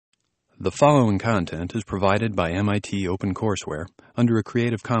The following content is provided by MIT OpenCourseWare under a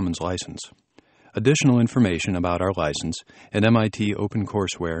Creative Commons license. Additional information about our license and MIT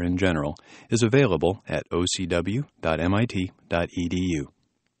OpenCourseWare in general is available at ocw.mit.edu.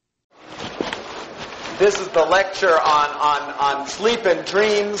 This is the lecture on sleep and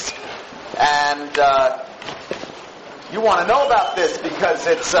dreams, and you want to know about this because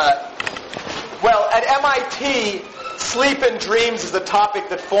it's, at MIT, sleep and dreams is a topic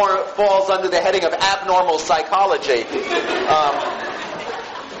that falls under the heading of abnormal psychology.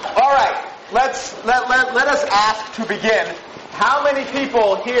 All right, let us ask to begin, how many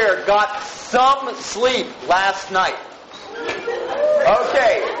people here got some sleep last night?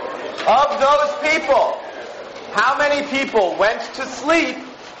 Okay, of those people, how many people went to sleep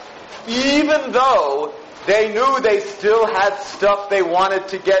even though they knew they still had stuff they wanted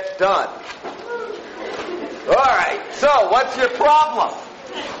to get done? All right, so what's your problem?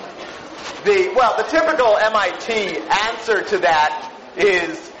 The typical MIT answer to that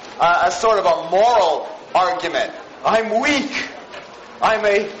is a sort of a moral argument. I'm weak. I'm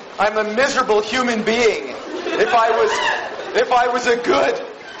a miserable human being. If I was a good,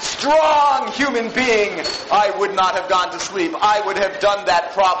 strong human being, I would not have gone to sleep. I would have done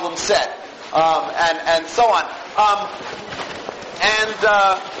that problem set, and so on.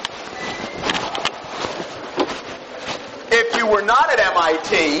 If you were not at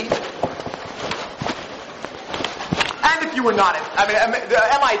MIT, and if you were not the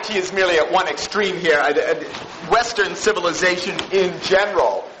MIT is merely at one extreme here. Western civilization in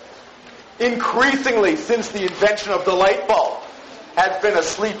general, increasingly since the invention of the light bulb, has been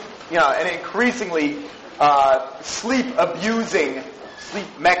an increasingly sleep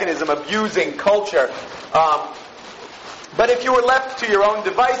mechanism abusing culture. But if you were left to your own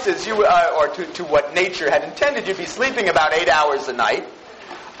devices, or to what nature had intended, you'd be sleeping about 8 hours a night,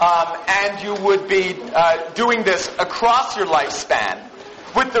 and you would be doing this across your lifespan,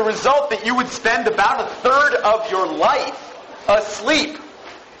 with the result that you would spend about a third of your life asleep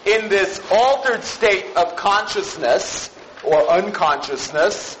in this altered state of consciousness or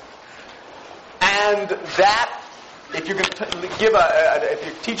unconsciousness, and that, if you're going to if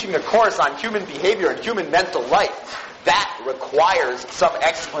you're teaching a course on human behavior and human mental life, that requires some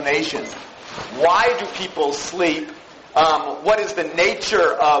explanation. Why do people sleep? What is the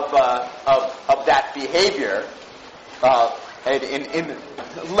nature of that behavior?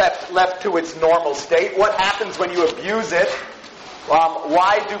 Left to its normal state. What happens when you abuse it?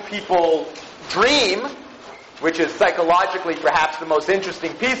 Why do people dream? Which is psychologically perhaps the most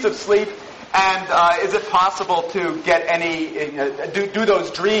interesting piece of sleep. And is it possible to get any? Do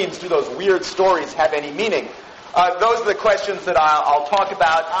those dreams, do those weird stories have any meaning? Those are the questions that I'll talk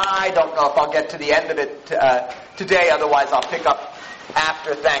about. I don't know if I'll get to the end of it today. Otherwise, I'll pick up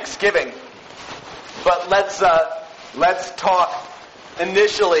after Thanksgiving. But let's talk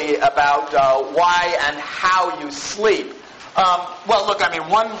initially about why and how you sleep.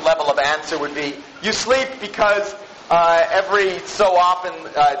 One level of answer would be you sleep because every so often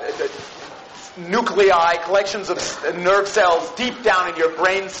nuclei, collections of nerve cells deep down in your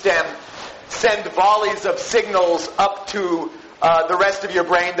brainstem, send volleys of signals up to the rest of your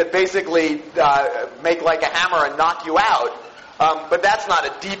brain that basically make like a hammer and knock you out. But that's not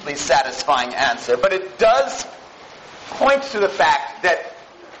a deeply satisfying answer. But it does point to the fact that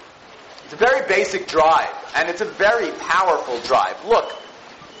it's a very basic drive, and it's a very powerful drive. Look,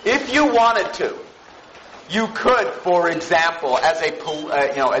 if you wanted to, you could, for example, as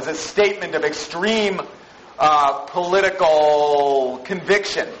a statement of extreme political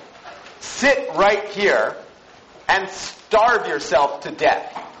conviction, sit right here and starve yourself to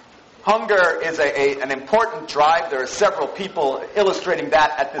death. Hunger is an important drive. There are several people illustrating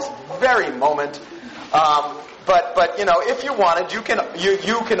that at this very moment. But if you wanted, you can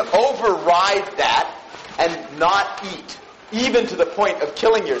override that and not eat, even to the point of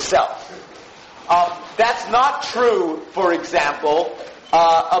killing yourself. That's not true, for example,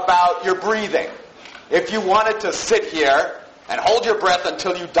 about your breathing. If you wanted to sit here and hold your breath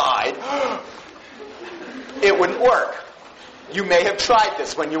until you died, it wouldn't work. You may have tried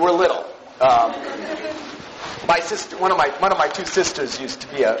this when you were little. My sister, one of my two sisters, used to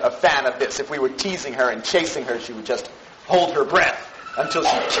be a fan of this. If we were teasing her and chasing her, she would just hold her breath until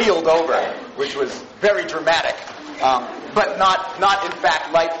she keeled over, which was very dramatic, but not in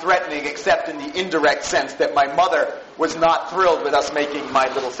fact life-threatening, except in the indirect sense that my mother was not thrilled with us making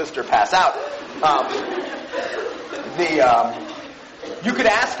my little sister pass out. You could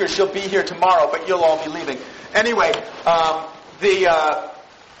ask her; she'll be here tomorrow, but you'll all be leaving anyway.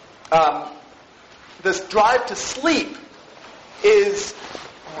 This drive to sleep is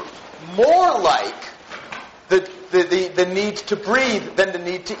more like the need to breathe than the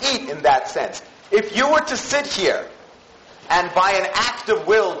need to eat in that sense. If you were to sit here and by an act of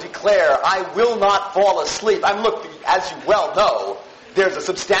will declare, I will not fall asleep, look, as you well know, there's a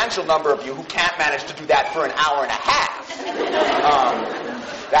substantial number of you who can't manage to do that for an hour and a half.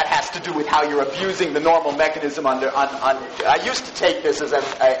 That has to do with how you're abusing the normal mechanism I used to take this as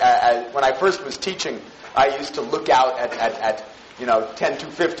when I first was teaching, I used to look out at 10 to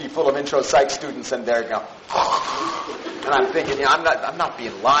 50 full of intro psych students, and they're and I'm thinking, I'm not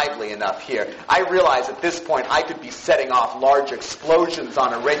being lively enough here. I realize at this point I could be setting off large explosions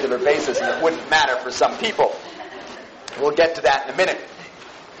on a regular basis, and it wouldn't matter for some people. We'll get to that in a minute.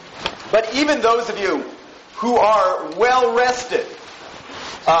 But even those of you who are well rested,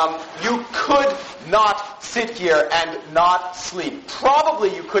 you could not sit here and not sleep.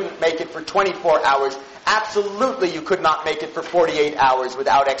 Probably you couldn't make it for 24 hours. Absolutely you could not make it for 48 hours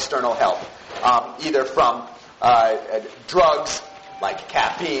without external help, either from drugs like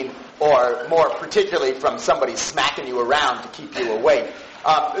caffeine, or more particularly from somebody smacking you around to keep you awake.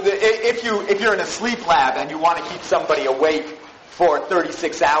 If you're in a sleep lab and you want to keep somebody awake for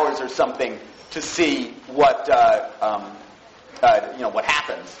 36 hours or something to see what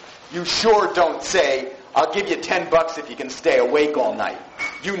happens, you sure don't say, I'll give you $10 if you can stay awake all night.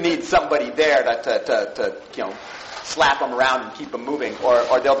 You need somebody there to slap them around and keep them moving,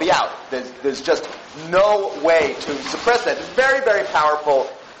 or they'll be out. There's just no way to suppress that. It's very, very powerful,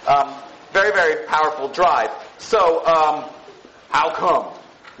 very, very powerful drive. So, how come?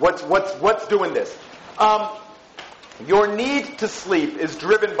 What's doing this? Your need to sleep is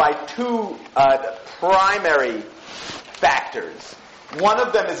driven by two primary factors. One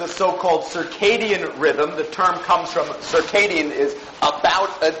of them is a so-called circadian rhythm. The term comes from circadian, is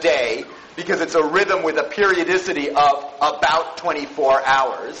about a day, because it's a rhythm with a periodicity of about 24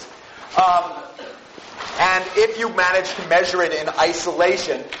 hours. And if you manage to measure it in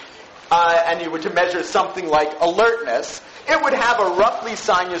isolation, and you were to measure something like alertness, it would have a roughly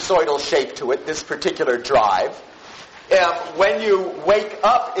sinusoidal shape to it, this particular drive. When you wake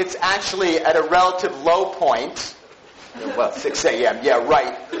up, it's actually at a relative low point. Well, 6 a.m., yeah,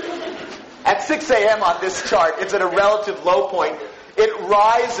 right. At 6 a.m. on this chart, it's at a relative low point. It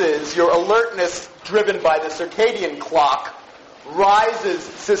rises, your alertness driven by the circadian clock, rises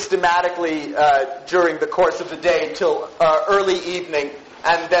systematically during the course of the day till early evening,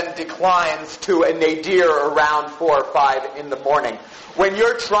 and then declines to a nadir around 4 or 5 in the morning. When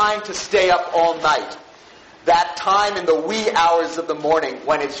you're trying to stay up all night, that time in the wee hours of the morning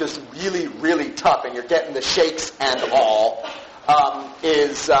when it's just really, really tough and you're getting the shakes and all,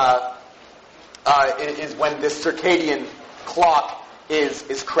 is when this circadian clock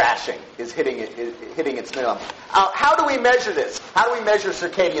is crashing, is hitting its minimum. How do we measure this? How do we measure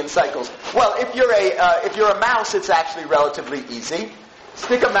circadian cycles? Well, if you're a mouse, it's actually relatively easy.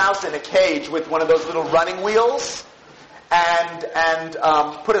 Stick a mouse in a cage with one of those little running wheels, and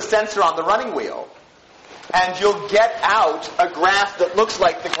put a sensor on the running wheel. And you'll get out a graph that looks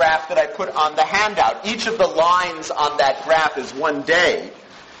like the graph that I put on the handout. Each of the lines on that graph is one day.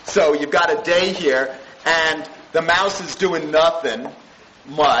 So you've got a day here, and the mouse is doing nothing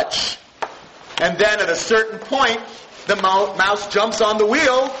much. And then at a certain point, the mouse jumps on the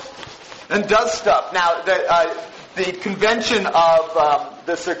wheel and does stuff. Now, the convention of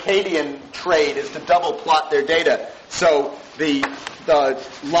the circadian trade is to double plot their data. So the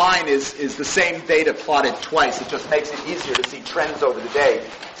line is the same data plotted twice. It just makes it easier to see trends over the day.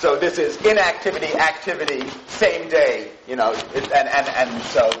 So this is inactivity, activity, same day, and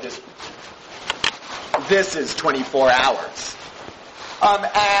so this is 24 hours.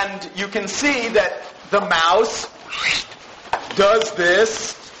 And you can see that the mouse does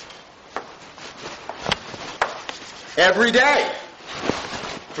this every day,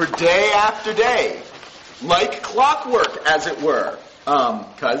 for day after day, like clockwork, as it were,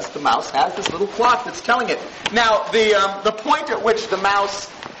 because the mouse has this little clock that's telling it. Now, the point at which the mouse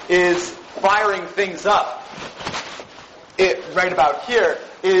is firing things up, right about here,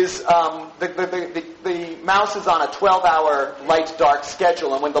 is the mouse is on a 12-hour light-dark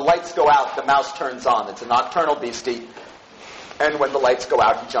schedule, and when the lights go out, the mouse turns on. It's a nocturnal beastie, and when the lights go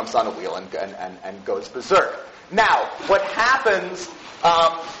out, he jumps on a wheel and goes berserk. Now, what happens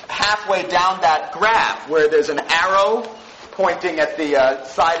halfway down that graph, where there's an arrow pointing at the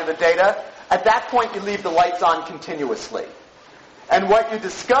side of the data, at that point you leave the lights on continuously. And what you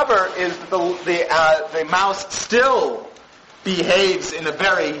discover is that the mouse still behaves in a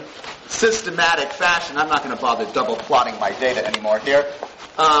very systematic fashion. I'm not going to bother double plotting my data anymore here.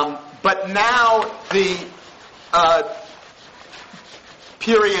 But now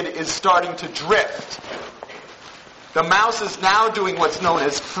period is starting to drift. The mouse is now doing what's known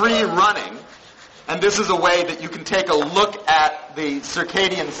as free running, and this is a way that you can take a look at the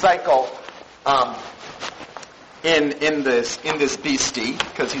circadian cycle in this beastie,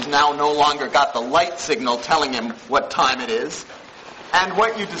 because he's now no longer got the light signal telling him what time it is. And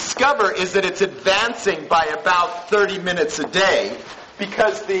what you discover is that it's advancing by about 30 minutes a day,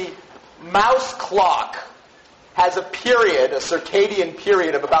 because the mouse clock has a period, a circadian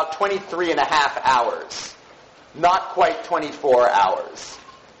period of about 23 and a half hours. Not quite 24 hours.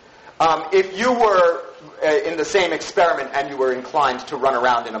 If you were in the same experiment and you were inclined to run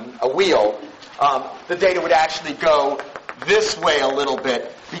around in a wheel, the data would actually go this way a little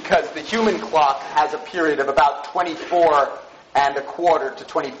bit, because the human clock has a period of about 24 and a quarter to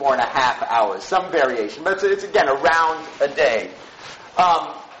 24 and a half hours. Some variation, but it's again around a day.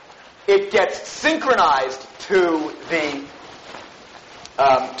 It gets synchronized to the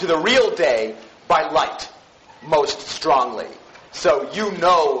real day by light, most strongly. So you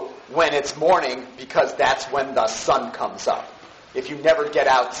know when it's morning, because that's when the sun comes up. If you never get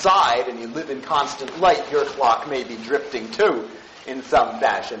outside and you live in constant light, your clock may be drifting too in some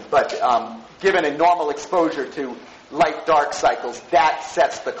fashion. But given a normal exposure to light-dark cycles, that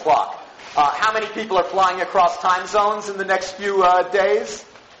sets the clock. How many people are flying across time zones in the next few days?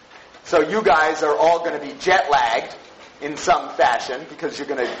 So you guys are all going to be jet-lagged in some fashion, because you're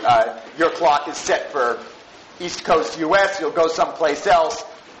going to your clock is set for East Coast U.S. You'll go someplace else.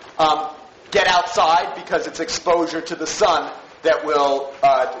 Get outside, because it's exposure to the sun that will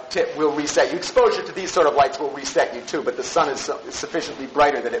reset you. Exposure to these sort of lights will reset you too, but the sun is sufficiently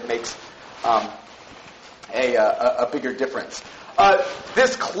brighter that it makes a bigger difference.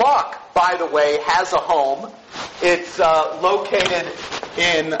 This clock, by the way, has a home. It's located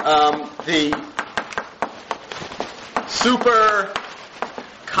in the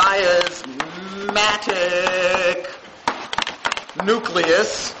superchiasmatic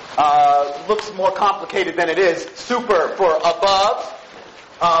nucleus. Looks more complicated than it is. Super for above,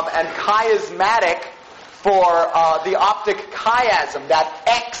 and chiasmatic for the optic chiasm, that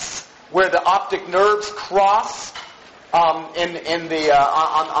X where the optic nerves cross on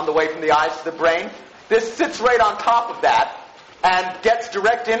the way from the eyes to the brain. This sits right on top of that and gets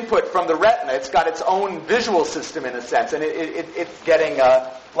direct input from the retina. It's got its own visual system in a sense, and it's getting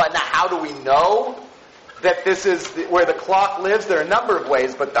now, how do we know that this is where the clock lives? There are a number of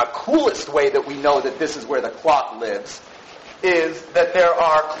ways, but the coolest way that we know that this is where the clock lives is that there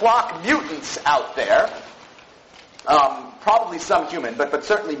are clock mutants out there, probably some human, but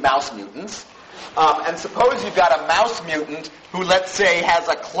certainly mouse mutants. And suppose you've got a mouse mutant who, let's say, has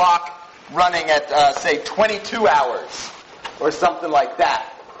a clock running at, say, 22 hours or something like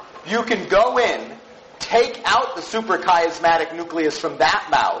that. You can go in, take out the superchiasmatic nucleus from that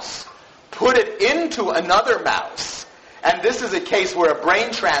mouse, put it into another mouse, and this is a case where a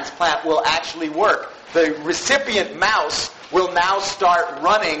brain transplant will actually work. The recipient mouse will now start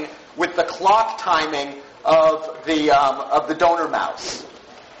running with the clock timing of the donor mouse.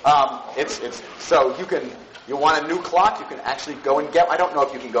 So you want a new clock, you can actually go and get. I don't know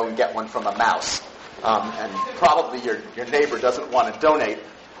if you can go and get one from a mouse, and probably your neighbor doesn't want to donate.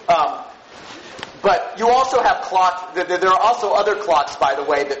 But you also have clocks. There are also other clocks, by the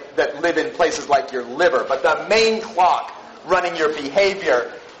way, that live in places like your liver. But the main clock running your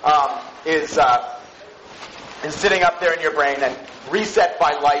behavior is sitting up there in your brain and reset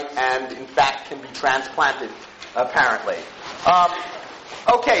by light, and in fact can be transplanted, apparently.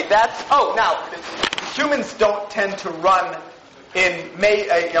 Okay, now humans don't tend to run in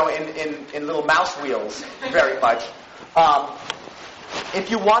little mouse wheels very much.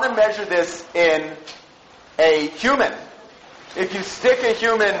 If you want to measure this in a human, if you stick a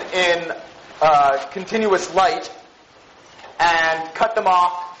human in continuous light and cut them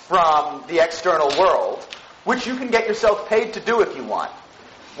off from the external world, which you can get yourself paid to do if you want.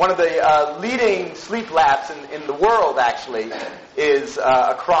 One of the leading sleep labs in the world, actually, is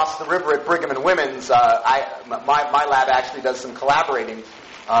across the river at Brigham and Women's. My lab actually does some collaborating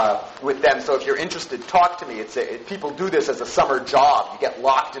with them, so if you're interested, talk to me. People do this as a summer job. You get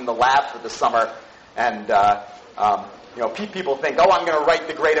locked in the lab for the summer, and people think, I'm going to write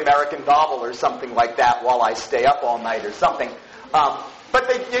the great American novel or something like that while I stay up all night or something. But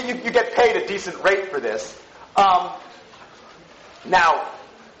you get paid a decent rate for this. Now, now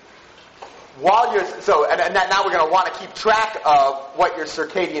we're going to want to keep track of what your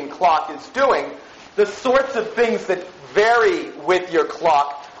circadian clock is doing. The sorts of things that vary with your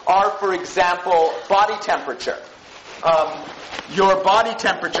clock are, for example, body temperature. Your body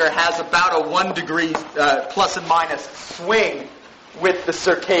temperature has about a 1 degree plus and minus swing with the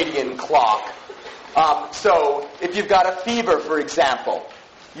circadian clock. So if you've got a fever, for example,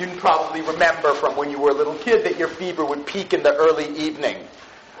 you can probably remember from when you were a little kid that your fever would peak in the early evening.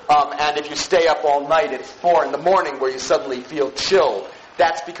 And if you stay up all night, it's 4 in the morning where you suddenly feel chill.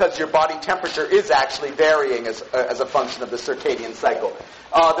 That's because your body temperature is actually varying as a function of the circadian cycle.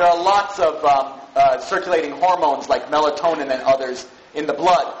 There are lots of circulating hormones like melatonin and others in the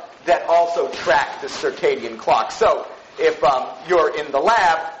blood that also track the circadian clock. So if you're in the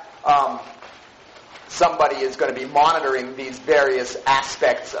lab, somebody is going to be monitoring these various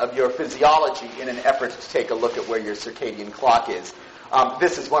aspects of your physiology in an effort to take a look at where your circadian clock is.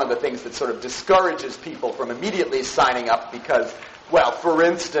 This is one of the things that sort of discourages people from immediately signing up because, well, for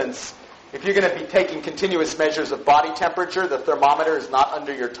instance, if you're going to be taking continuous measures of body temperature, the thermometer is not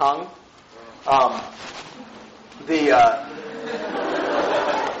under your tongue.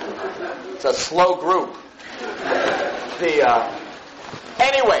 It's a slow group.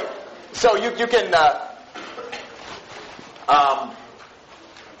 Anyway, so you can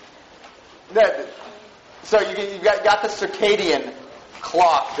you've got the circadian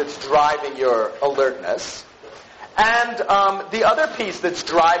clock that's driving your alertness. And the other piece that's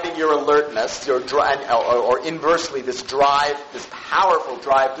driving your alertness, or inversely, this powerful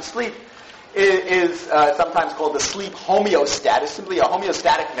drive to sleep, is sometimes called the sleep homeostat. It's simply a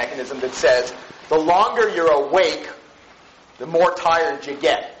homeostatic mechanism that says the longer you're awake, the more tired you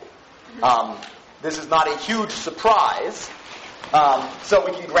get. This is not a huge surprise. So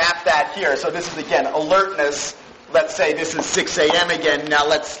we can graph that here. So this is, again, alertness. Let's say this is 6 a.m. again. Now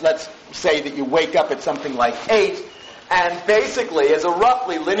let's say that you wake up at something like 8. And basically, as a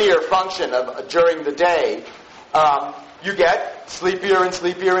roughly linear function of during the day, you get sleepier and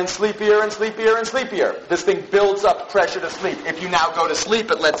sleepier and sleepier and sleepier and sleepier. This thing builds up pressure to sleep. If you now go to sleep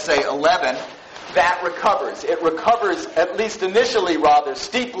at, let's say, 11, that recovers. It recovers, at least initially, rather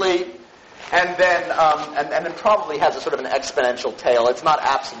steeply, and then probably has a sort of an exponential tail. It's not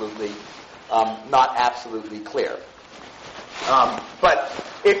absolutely clear. But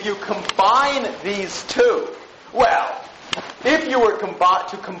if you combine these two, well, if you were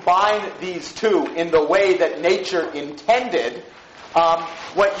to combine these two in the way that nature intended,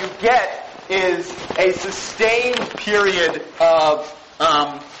 what you get is a sustained period of,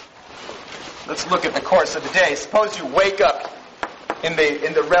 let's look at the course of the day. Suppose you wake up in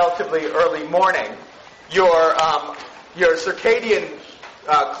the relatively early morning. Your circadian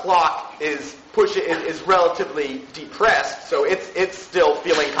clock is relatively depressed, so it's still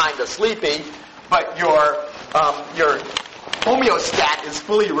feeling kind of sleepy, but your homeostat is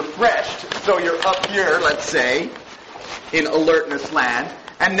fully refreshed, so you're up here, let's say, in alertness land,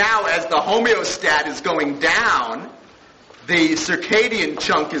 and now as the homeostat is going down, the circadian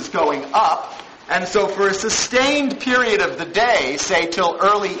chunk is going up, and so for a sustained period of the day, say till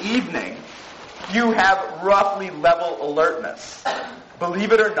early evening, you have roughly level alertness.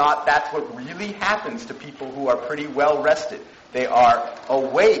 Believe it or not, that's what really happens to people who are pretty well rested. They are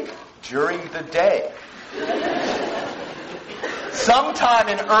awake during the day. Sometime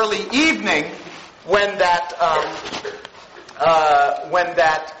in early evening, when that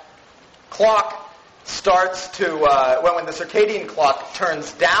clock starts to, when the circadian clock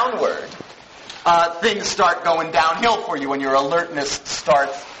turns downward, things start going downhill for you, and your alertness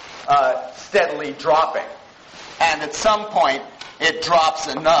starts steadily dropping. And at some point, it drops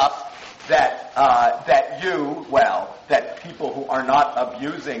enough that that people who are not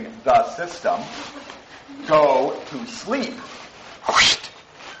abusing the system go to sleep.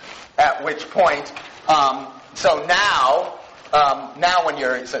 At which point, so now when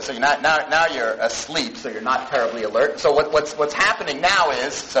you're now you're asleep, so you're not terribly alert. So what's happening now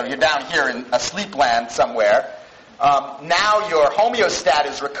is, so you're down here in a sleep land somewhere. Now your homeostat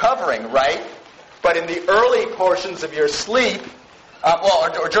is recovering, right? But in the early portions of your sleep,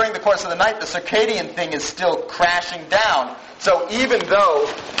 or during the course of the night, the circadian thing is still crashing down. So even though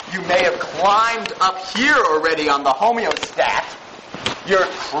you may have climbed up here already on the homeostat, you're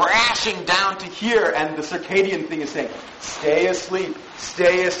crashing down to here, and the circadian thing is saying, stay asleep,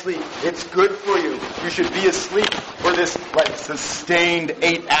 it's good for you. You should be asleep for this sustained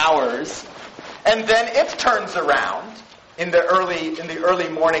 8 hours. And then it turns around in the early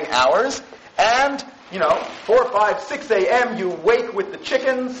morning hours, and 4, 5, 6 a.m. you wake with the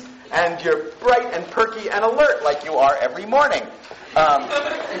chickens, and you're bright and perky and alert like you are every morning.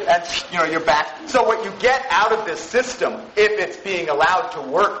 And you're back. So what you get out of this system, if it's being allowed to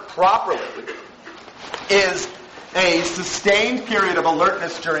work properly, is a sustained period of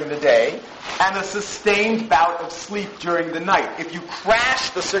alertness during the day and a sustained bout of sleep during the night. If you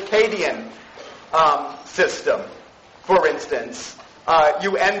crash the circadian system, for instance,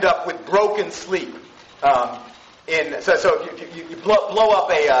 you end up with broken sleep. So you blow up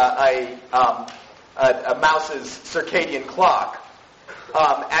a mouse's circadian clock,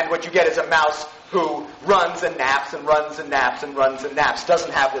 and what you get is a mouse who runs and naps and runs and naps and runs and naps,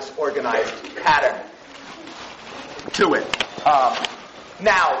 doesn't have this organized pattern to it.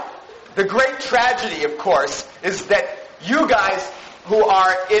 Now, the great tragedy, of course, is that you guys who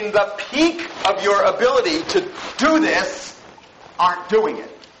are in the peak of your ability to do this aren't doing it.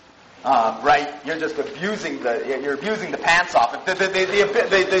 Right? You're just abusing the pants off.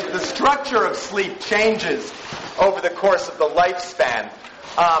 The structure of sleep changes over the course of the lifespan.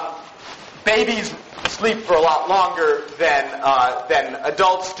 Babies sleep for a lot longer than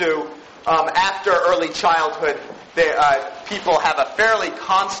adults do. After early childhood, people have a fairly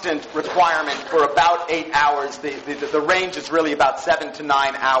constant requirement for about 8 hours. The range is really about 7 to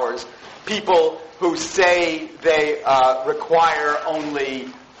 9 hours. People who say they require only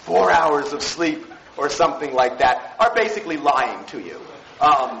 4 hours of sleep or something like that are basically lying to you.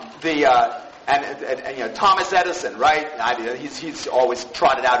 Thomas Edison, right? He's always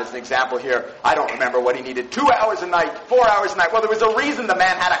trotted out as an example here. I don't remember what he needed. 2 hours a night, 4 hours a night. Well, there was a reason the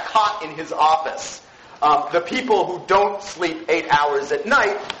man had a cot in his office. The people who don't sleep 8 hours at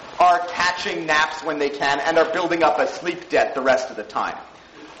night are catching naps when they can and are building up a sleep debt the rest of the time.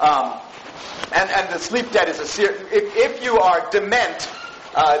 And the sleep debt is a serious... If you are dement...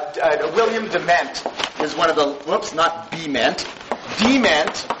 William Dement is one of the... not Bement.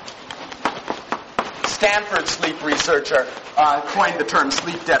 Dement, Stanford sleep researcher, coined the term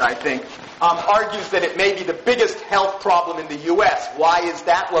sleep debt, I think, argues that it may be the biggest health problem in the U.S. Why is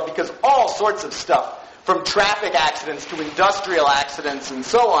that? Well, because all sorts of stuff, from traffic accidents to industrial accidents and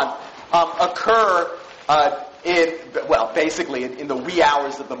so on, occur basically in the wee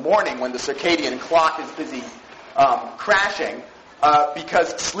hours of the morning when the circadian clock is busy crashing,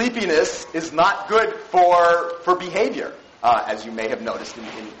 because sleepiness is not good for behavior, as you may have noticed in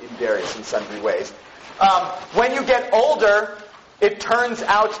various and sundry ways. When you get older, it turns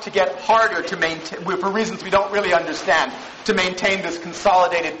out to get harder to maintain, for reasons we don't really understand, to maintain this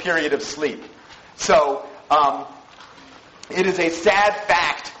consolidated period of sleep. So it is a sad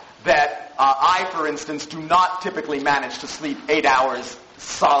fact that I, for instance, do not typically manage to sleep 8 hours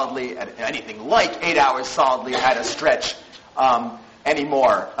solidly, anything like 8 hours solidly at a stretch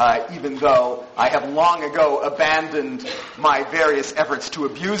anymore, even though I have long ago abandoned my various efforts to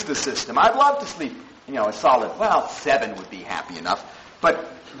abuse the system. I'd love to sleep, a solid, 7 would be happy enough. But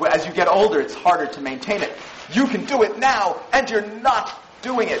as you get older, it's harder to maintain it. You can do it now, and you're not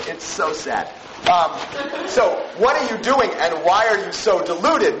doing it. It's so sad. So what are you doing, and why are you so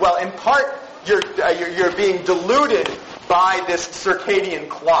deluded? Well, in part, you're being deluded by this circadian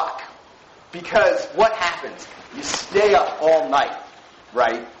clock. Because what happens? You stay up all night,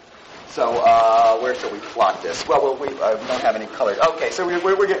 right? So where shall we plot this? Well, we don't have any colors. Okay, so we're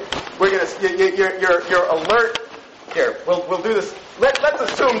gonna you're alert. Here, we'll do this. Let's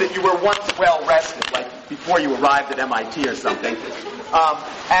assume that you were once well rested, like before you arrived at MIT or something,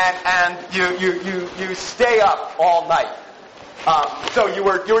 and you stay up all night. So you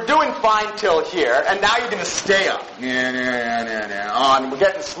were doing fine till here, and now you're going to stay up. We're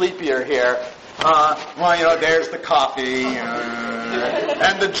getting sleepier here. There's the coffee,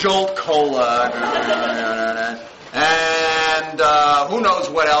 and the Jolt Cola, and who knows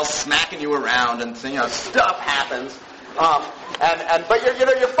what else smacking you around, and stuff happens. But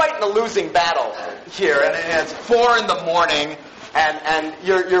you're fighting a losing battle here, and it's 4 a.m, and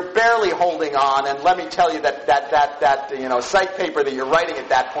you're barely holding on. And let me tell you that psych paper that you're writing at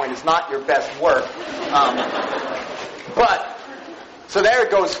that point is not your best work. So there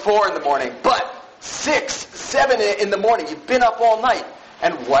it goes, 4 a.m. But 6, 7 a.m, you've been up all night.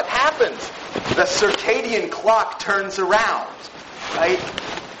 And what happens? The circadian clock turns around, right?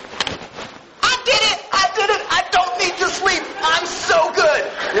 I did it! I don't need to sleep! I'm so good!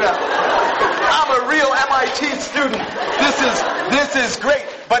 I'm a real MIT student. This is great.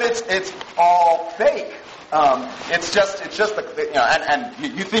 But it's all fake. It's just and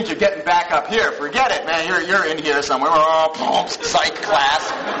you think you're getting back up here. Forget it, man. You're in here somewhere. Psych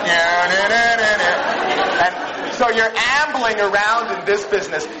class. And so you're ambling around in this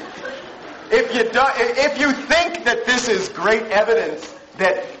business. If you think that this is great evidence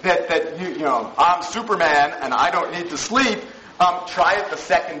that I'm Superman and I don't need to sleep, try it the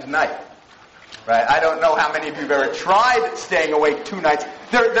second night. Right? I don't know how many of you have ever tried staying awake 2 nights.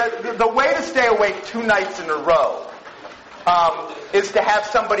 The way to stay awake 2 nights in a row is to have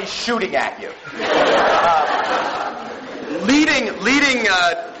somebody shooting at you. Leading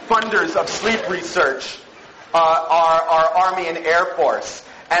funders of sleep research our Army and Air Force.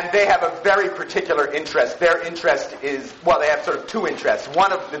 And they have a very particular interest. Their interest is, well, they have sort of two interests.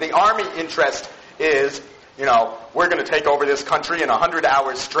 One of the Army interest is, we're going to take over this country in 100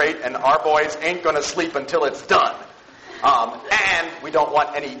 hours straight, and our boys ain't going to sleep until it's done. And we don't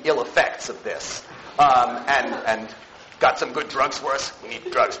want any ill effects of this. And got some good drugs for us? We need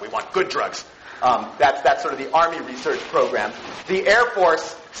drugs. We want good drugs. That's sort of the Army research program. The Air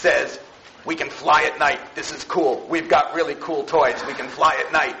Force says, we can fly at night. This is cool. We've got really cool toys. We can fly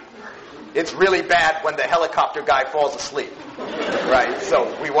at night. It's really bad when the helicopter guy falls asleep, right? So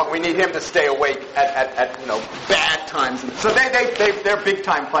we need him to stay awake at bad times. So they're big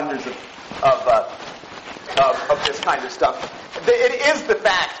time funders of this kind of stuff. It is the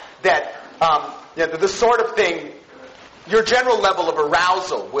fact that the sort of thing, your general level of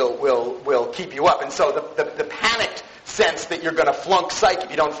arousal will keep you up, and so the panicked sense that you're going to flunk psych if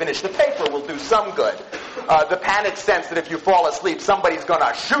you don't finish the paper will do some good. The panicked sense that if you fall asleep, somebody's going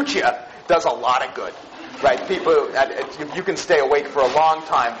to shoot you does a lot of good, right? People, you can stay awake for a long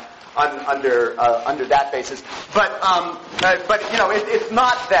time under that basis. But it's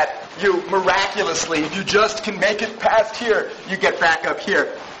not that you miraculously, if you just can make it past here, you get back up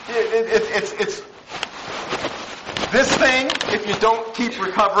here. It's this thing. If you don't keep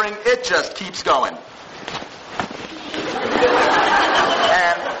recovering, it just keeps going.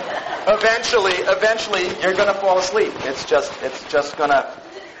 And eventually, you're going to fall asleep. It's just going to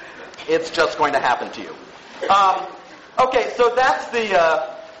happen to you. Okay, so that's the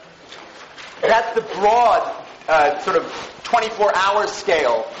broad sort of 24-hour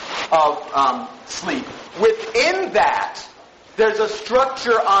scale of sleep. Within that, there's a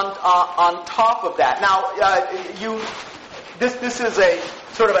structure on top of that. Now, this is a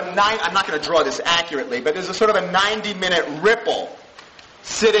sort of I'm not going to draw this accurately, but there's a sort of a 90-minute ripple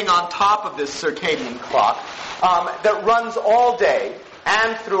sitting on top of this circadian clock that runs all day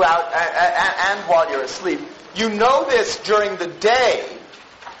and throughout and while you're asleep. You know this during the day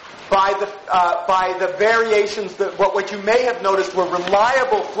by the variations that what you may have noticed were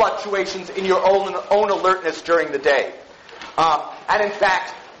reliable fluctuations in your own alertness during the day. And in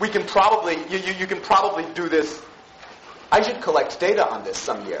fact, we can probably you can probably do this. I should collect data on this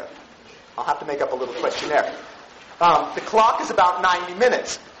some year. I'll have to make up a little questionnaire. The clock is about 90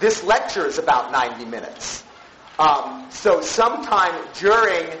 minutes. This lecture is about 90 minutes. So sometime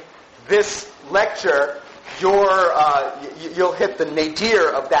during this lecture, you'll hit the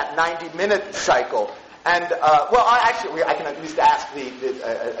nadir of that 90-minute cycle. And, I can at least ask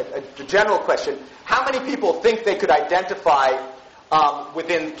the general question. How many people think they could identify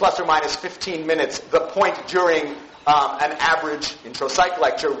within plus or minus 15 minutes the point during an average intro psych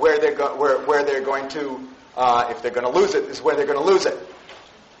lecture where they're going to, if they're going to lose it, is where they're going to lose it?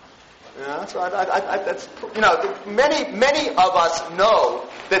 Yeah, that's right. Many of us know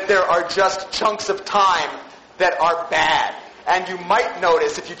that there are just chunks of time that are bad. And you might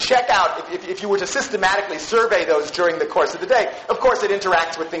notice, if you check out, if you were to systematically survey those during the course of the day, of course it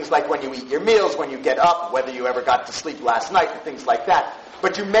interacts with things like when you eat your meals, when you get up, whether you ever got to sleep last night, and things like that.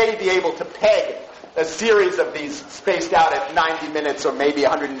 But you may be able to peg a series of these spaced out at 90 minutes or maybe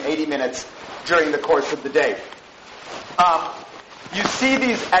 180 minutes during the course of the day. You see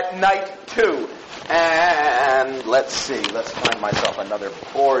these at night too. And let's see. Let's find myself another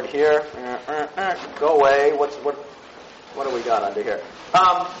board here. Go away. What do we got under here?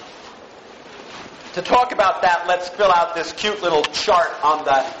 To talk about that, let's fill out this cute little chart on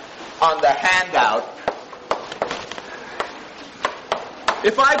the handout.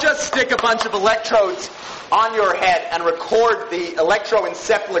 If I just stick a bunch of electrodes on your head and record the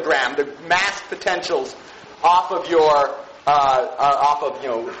electroencephalogram, the mass potentials off of your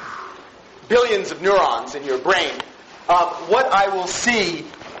billions of neurons in your brain, what I will see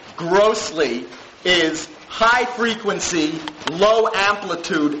grossly is high frequency, low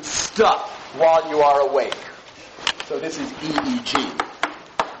amplitude stuff while you are awake. So this is EEG.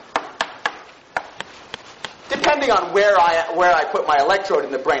 Depending on where I put my electrode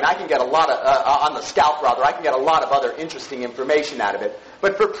in the brain, I can get a lot of on the scalp rather. I can get a lot of other interesting information out of it.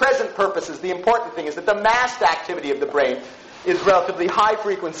 But for present purposes, the important thing is that the massed activity of the brain is relatively high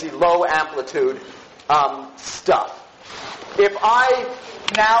frequency, low amplitude stuff. If I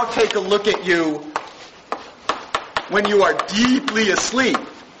now take a look at you when you are deeply asleep,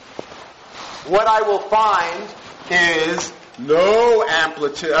 what I will find is low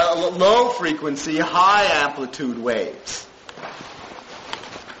amplitude, low frequency, high amplitude waves,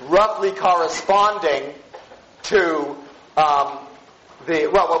 roughly corresponding to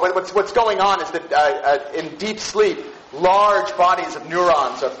what's going on is that in deep sleep, large bodies of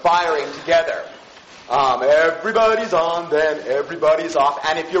neurons are firing together Everybody's on, then everybody's off.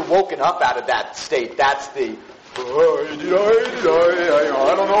 And if you're woken up out of that state, that's the I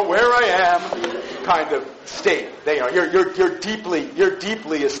don't know where I am kind of state. You're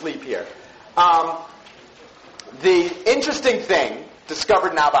deeply asleep here. The interesting thing,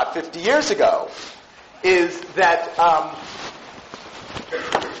 discovered now about 50 years ago, is that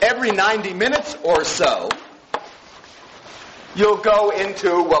every 90 minutes or so, you'll go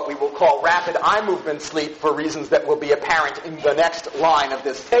into what we will call rapid eye movement sleep for reasons that will be apparent in the next line of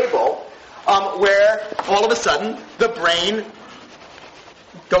this table, where all of a sudden the brain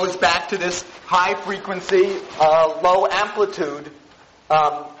goes back to this high frequency, low amplitude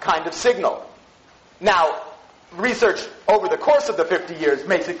kind of signal. Now, research over the course of the 50 years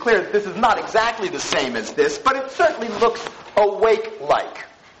makes it clear that this is not exactly the same as this, but it certainly looks awake-like.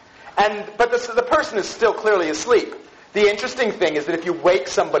 But the person is still clearly asleep. The interesting thing is that if you wake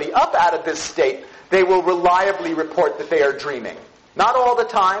somebody up out of this state, they will reliably report that they are dreaming. Not all the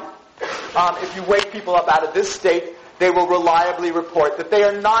time. If you wake people up out of this state, they will reliably report that they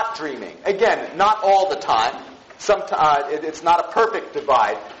are not dreaming. Again, not all the time. It's not a perfect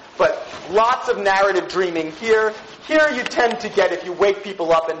divide. But lots of narrative dreaming here. Here you tend to get, if you wake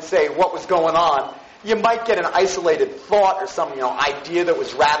people up and say, what was going on, you might get an isolated thought or some idea that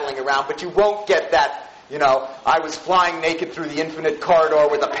was rattling around, but you won't get that, I was flying naked through the infinite corridor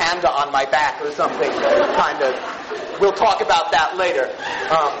with a panda on my back or something kind of. We'll talk about that later.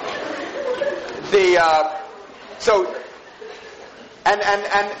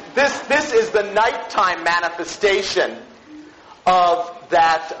 This is the nighttime manifestation of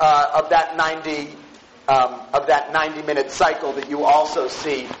that 90-minute cycle that you also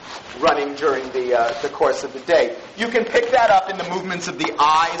see running during the course of the day. You can pick that up in the movements of the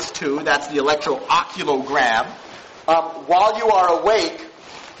eyes too. That's the electrooculogram. While you are awake,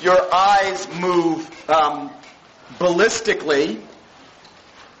 your eyes move ballistically.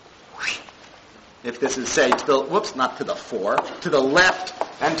 If this is, say, not to the fore, to the left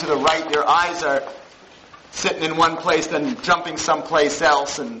and to the right, your eyes are sitting in one place, then jumping someplace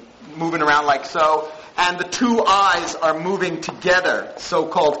else and moving around like so. And the two eyes are moving together,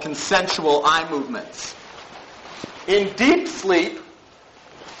 so-called consensual eye movements. In deep sleep,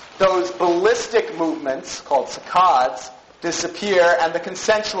 those ballistic movements, called saccades, disappear, and the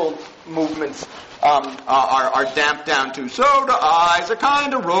consensual movements are damped down to, so the eyes are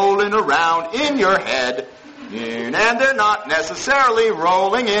kind of rolling around in your head, and they're not necessarily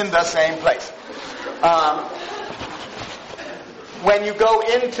rolling in the same place. When you go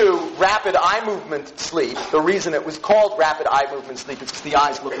into rapid eye movement sleep, the reason it was called rapid eye movement sleep is because the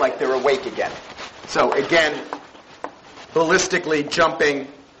eyes look like they're awake again. So again, ballistically jumping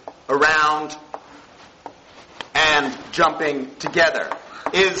around and jumping together.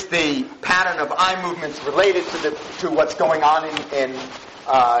 Is the pattern of eye movements related to what's going on in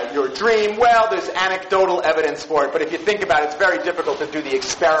your dream? Well, there's anecdotal evidence for it, but if you think about it, it's very difficult to do the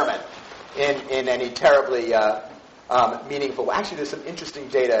experiment in any terribly meaningful way. Actually, there's some interesting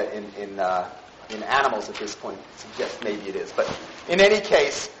data in animals at this point. I suggest maybe it is. But in any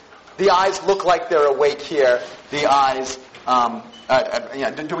case, the eyes look like they're awake here. The eyes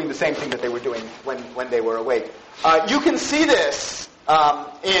doing the same thing that they were doing when they were awake. You can see this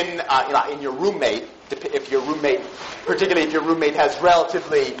in your roommate, particularly if your roommate has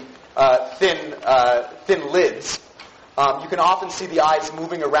relatively thin lids. You can often see the eyes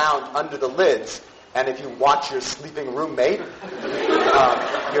moving around under the lids. And if you watch your sleeping roommate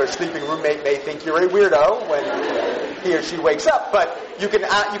may think you're a weirdo when he or she wakes up. But you can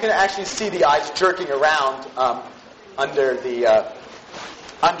actually see the eyes jerking around under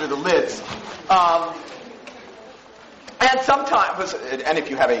the lids. And sometimes, and if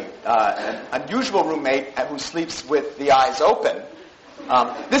you have an unusual roommate who sleeps with the eyes open,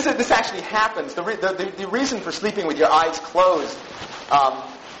 this actually happens. The reason for sleeping with your eyes closed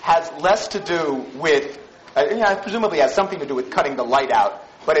has less to do with, presumably has something to do with cutting the light out,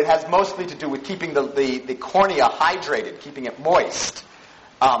 but it has mostly to do with keeping the cornea hydrated, keeping it moist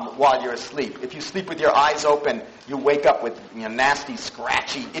while you're asleep. If you sleep with your eyes open, you wake up with nasty,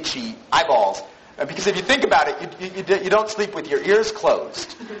 scratchy, itchy eyeballs. Because if you think about it, you don't sleep with your ears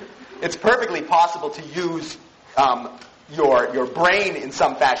closed. It's perfectly possible to use your brain in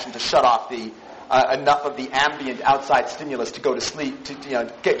some fashion to shut off enough of the ambient outside stimulus to go to sleep, to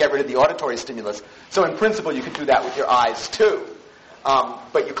get rid of the auditory stimulus. So in principle, you could do that with your eyes too.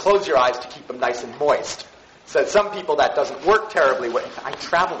 But you close your eyes to keep them nice and moist. So some people that doesn't work terribly well. I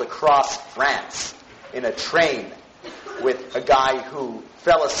traveled across France in a train with a guy who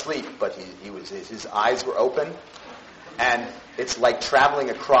fell asleep, but his eyes were open. And it's like traveling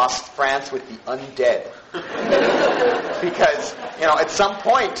across France with the undead. Because, at some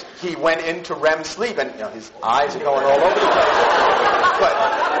point he went into REM sleep and, his eyes are going all over the place.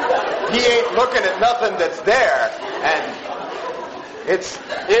 But he ain't looking at nothing that's there. And it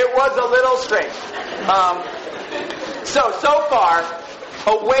was a little strange. So far,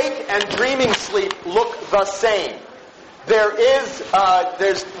 awake and dreaming sleep look the same. There's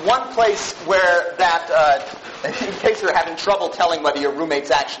one place where that, in case you're having trouble telling whether your roommate's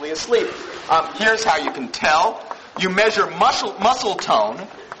actually asleep, here's how you can tell. You measure muscle tone,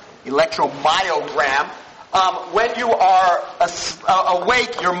 electromyogram. When you are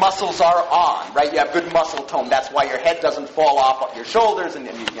awake, your muscles are on, right? You have good muscle tone. That's why your head doesn't fall off your shoulders, and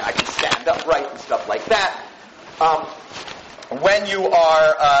I can stand upright and stuff like that. When you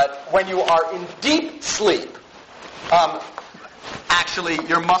are in deep sleep, actually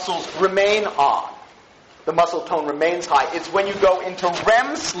your muscles remain on. The muscle tone remains high. It's when you go into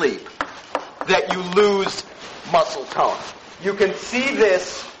REM sleep that you lose muscle tone. You can see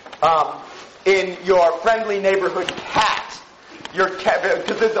this in your friendly neighborhood cat. Your cat,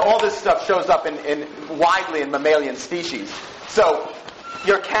 because all this stuff shows up widely in mammalian species. So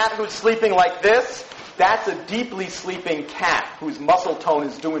your cat who's sleeping like this, that's a deeply sleeping cat whose muscle tone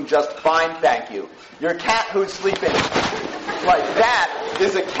is doing just fine, thank you. Your cat who's sleeping like that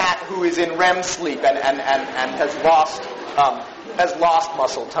is a cat who is in REM sleep and has lost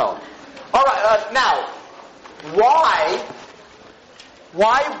muscle tone. All right, now,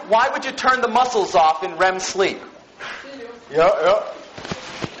 why would you turn the muscles off in REM sleep? Yeah.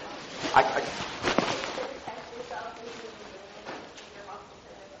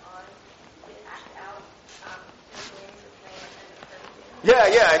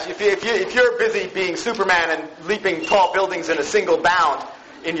 Yeah. If you're busy being Superman and leaping tall buildings in a single bound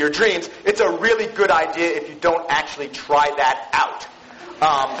in your dreams, it's a really good idea if you don't actually try that out.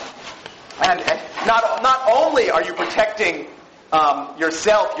 And not only are you protecting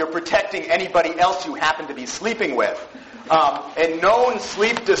yourself, you're protecting anybody else you happen to be sleeping with. A known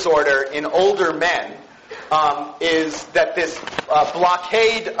sleep disorder in older men is that this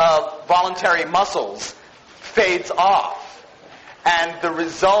blockade of voluntary muscles fades off. And the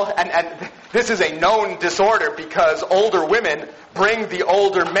result, and this is a known disorder because older women bring the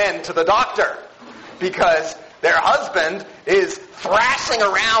older men to the doctor because their husband is thrashing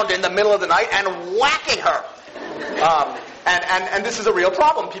around in the middle of the night and whacking her. And this is a real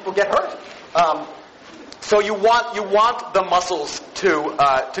problem. People get hurt. So you want the muscles to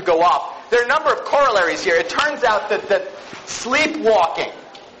go off. There are a number of corollaries here. It turns out that sleepwalking.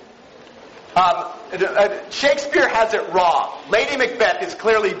 Shakespeare has it wrong. Lady Macbeth is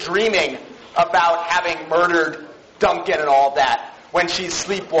clearly dreaming about having murdered Duncan and all that when she's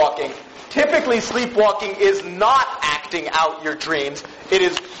sleepwalking. Typically, sleepwalking is not acting out your dreams. It is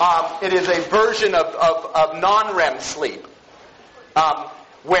a version of non-REM sleep,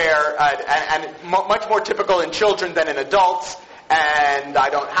 where much more typical in children than in adults. And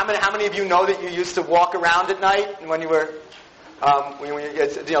how many of you know that you used to walk around at night when you were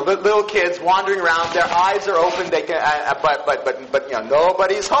little kids wandering around? Their eyes are open. They can, but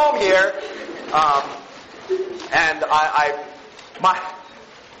nobody's home here. And I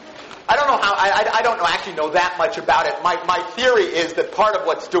don't know how. I don't actually know that much about it. My theory is that part of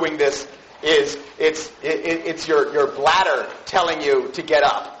what's doing this is it's your bladder telling you to get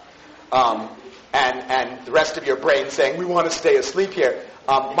up, and the rest of your brain saying we want to stay asleep here.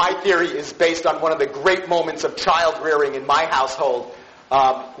 My theory is based on one of the great moments of child rearing in my household,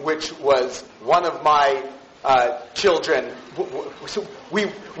 which was one of my children. We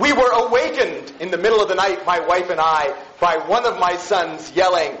were awakened in the middle of the night, my wife and I, by one of my sons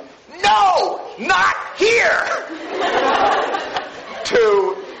yelling, "No, not here!"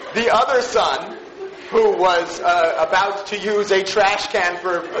 to the other son, who was about to use a trash can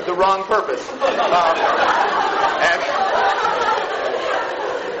for the wrong purpose.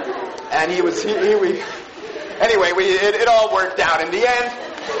 And it all worked out in the end.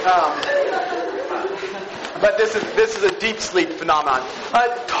 But this is a deep sleep phenomenon.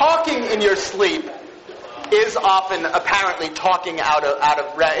 Talking in your sleep is often apparently talking out of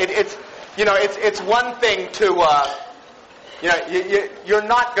it's one thing to you're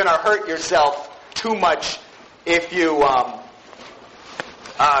not going to hurt yourself too much if you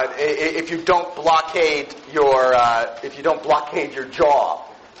don't blockade your jaw,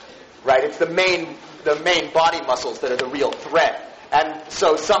 right? It's the main body muscles that are the real threat. And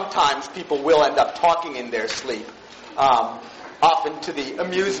so sometimes people will end up talking in their sleep, often to the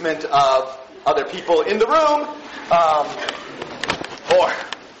amusement of other people in the room,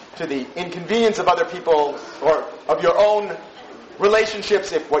 to the inconvenience of other people or of your own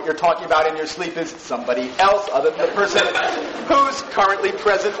relationships if what you're talking about in your sleep is somebody else other than the person who's currently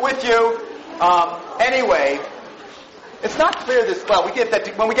present with you. Anyway, it's not clear this. Well, we get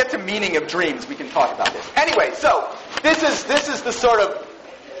that when we get to meaning of dreams, we can talk about this. Anyway, so this is the sort of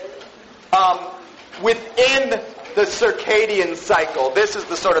within the circadian cycle. This is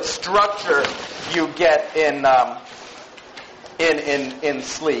the sort of structure you get in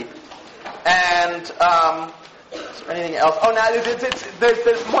sleep. And is there anything else? Oh, now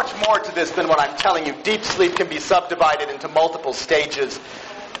there's much more to this than what I'm telling you. Deep sleep can be subdivided into multiple stages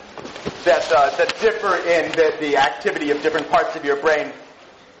that differ in the activity of different parts of your brain,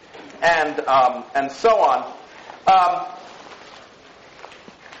 and so on.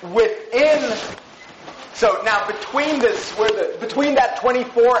 So now between that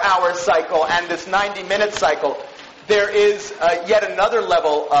 24-hour cycle and this 90-minute cycle, there is yet another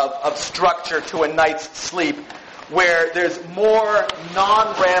level of structure to a night's sleep, where there's more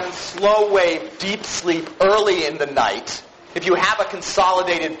non-REM, slow-wave, deep sleep early in the night. If you have a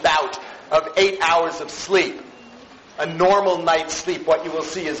consolidated bout of 8 hours of sleep, a normal night's sleep, what you will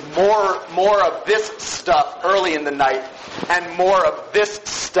see is more of this stuff early in the night and more of this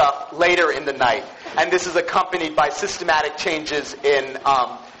stuff later in the night. And this is accompanied by systematic changes in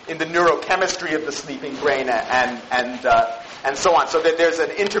the neurochemistry of the sleeping brain and so on. So that there's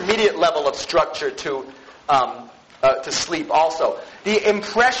an intermediate level of structure to sleep also. The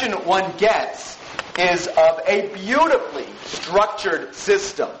impression one gets is of a beautifully structured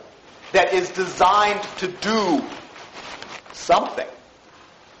system that is designed to do something.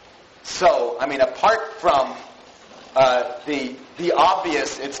 So, I mean, apart from the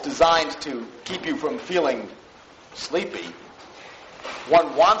obvious, it's designed to keep you from feeling sleepy.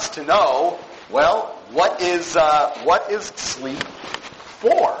 One wants to know, well, what is sleep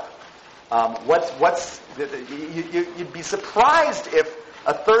for? You'd be surprised if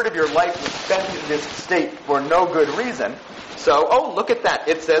a third of your life was spent in this state for no good reason. So, oh, look at that.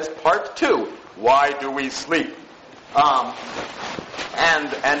 It says part 2. Why do we sleep?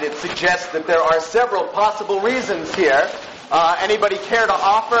 And it suggests that there are several possible reasons here. Anybody care to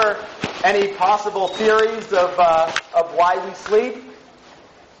offer any possible theories of why we sleep?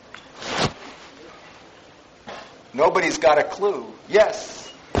 Nobody's got a clue. Yes.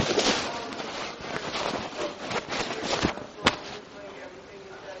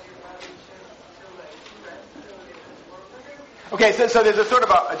 Okay, so there's a sort of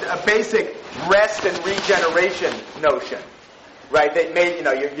a basic rest and regeneration notion, right? That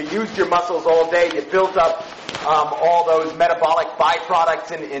you used your muscles all day, you built up all those metabolic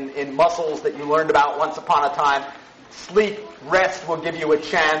byproducts in muscles that you learned about once upon a time. Sleep, rest will give you a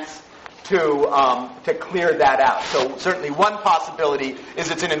chance to clear that out. So certainly one possibility is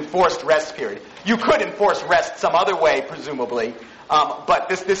it's an enforced rest period. You could enforce rest some other way, presumably. But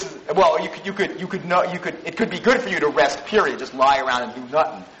this is, well, it could be good for you to rest, period, just lie around and do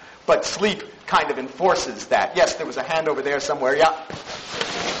nothing. But sleep kind of enforces that. Yes, there was a hand over there somewhere, yeah?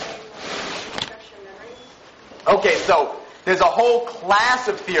 Okay, so there's a whole class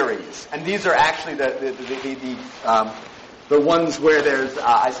of theories, and these are actually the ones where there's,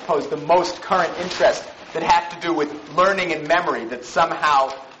 I suppose, the most current interest that have to do with learning and memory, that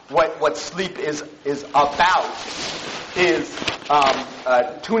somehow what sleep is about is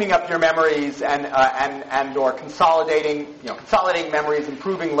tuning up your memories and or consolidating memories,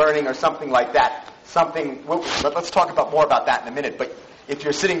 improving learning, or something like that. Let's talk more about that in a minute. But if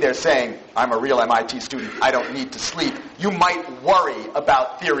you're sitting there saying, "I'm a real MIT student, I don't need to sleep," you might worry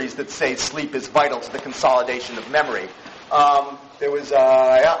about theories that say sleep is vital to the consolidation of memory. There was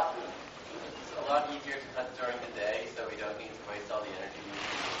yeah. It's a lot easier to cut during the day, so we don't need to waste all the energy.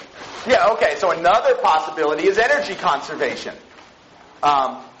 Yeah, okay, so another possibility is energy conservation.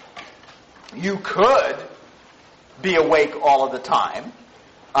 You could be awake all of the time,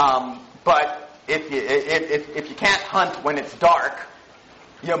 but if you can't hunt when it's dark,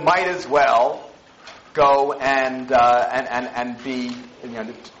 you might as well go and be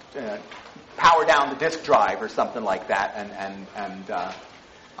power down the disk drive or something like that, and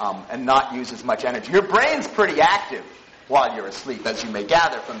not use as much energy. Your brain's pretty active while you're asleep, as you may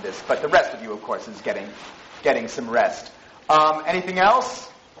gather from this, but the rest of you, of course, is getting some rest. Anything else?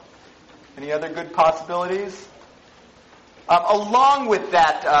 Any other good possibilities? Along with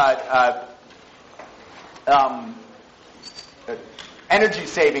that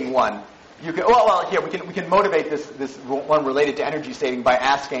energy-saving one, you can. Well, here we can motivate this one related to energy saving by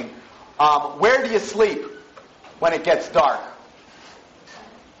asking, where do you sleep when it gets dark?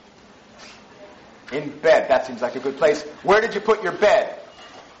 In bed. That seems like a good place. Where did you put your bed?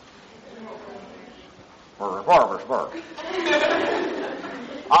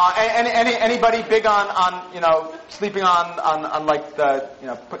 Anybody big on sleeping on like the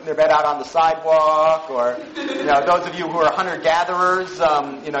putting their bed out on the sidewalk, or those of you who are hunter-gatherers,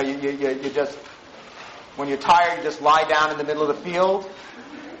 you just when you're tired you just lie down in the middle of the field?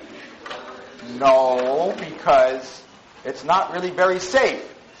 No, because it's not really very safe.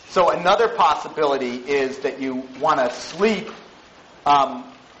 So another possibility is that you want to sleep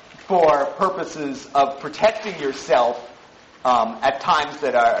for purposes of protecting yourself at times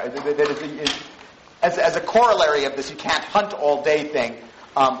that is as a corollary of this you can't hunt all day thing.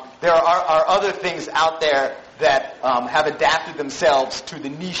 There are other things out there that have adapted themselves to the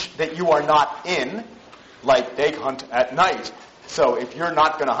niche that you are not in, like they hunt at night. So if you're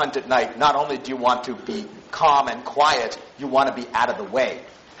not going to hunt at night, not only do you want to be calm and quiet, you want to be out of the way.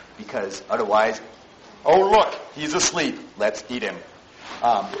 Because otherwise, oh look, he's asleep, let's eat him.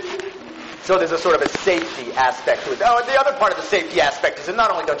 So there's a sort of a safety aspect to it. Oh, the other part of the safety aspect is that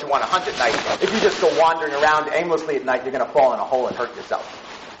not only don't you want to hunt at night, if you just go wandering around aimlessly at night, you're going to fall in a hole and hurt yourself.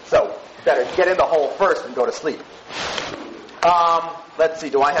 So better get in the hole first and go to sleep. Let's see,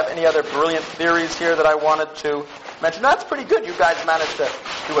 do I have any other brilliant theories here that I wanted to mention? That's pretty good. You guys managed to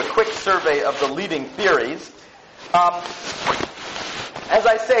do a quick survey of the leading theories. As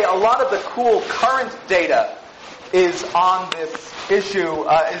I say, a lot of the cool current data is on this issue,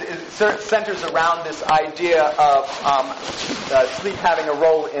 centers around this idea of sleep having a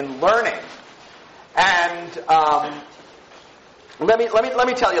role in learning. And let me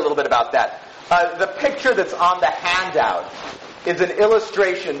tell you a little bit about that. The picture that's on the handout is an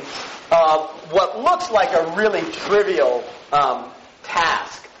illustration of what looks like a really trivial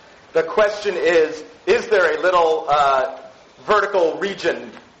task. The question is there a little vertical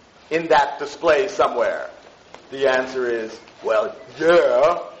region in that display somewhere? The answer is, well,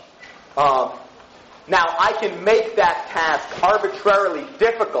 yeah. Now, I can make that task arbitrarily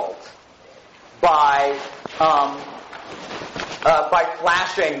difficult by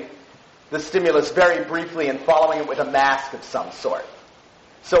flashing the stimulus very briefly and following it with a mask of some sort.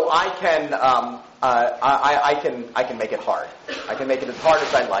 So I can make it hard. I can make it as hard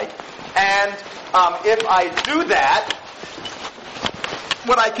as I like. And if I do that,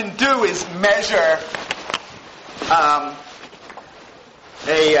 what I can do is measure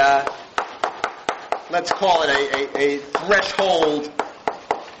let's call it a threshold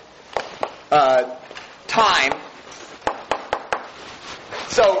time.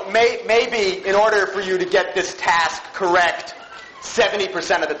 So maybe in order for you to get this task correct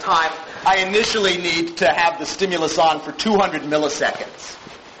 70% of the time, I initially need to have the stimulus on for 200 milliseconds.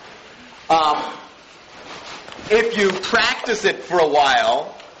 If you practice it for a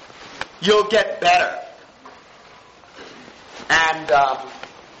while, you'll get better. And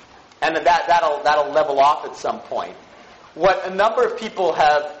that'll level off at some point. What a number of people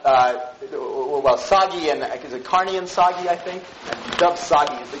have, Sagi and, is it Carney and Sagi, I think? Dub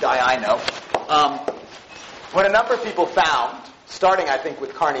Sagi is the guy I know. What a number of people found, starting I think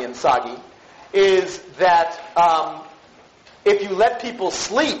with Carney and Sagi, is that if you let people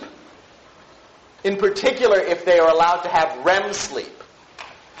sleep, in particular if they are allowed to have REM sleep,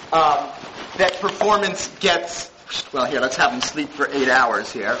 that performance gets, well here, let's have them sleep for 8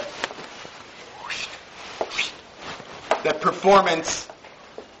 hours here. That performance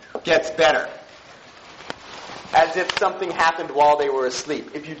gets better. As if something happened while they were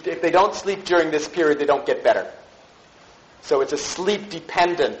asleep. If they don't sleep during this period, they don't get better. So it's a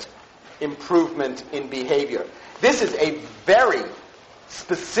sleep-dependent improvement in behavior. This is a very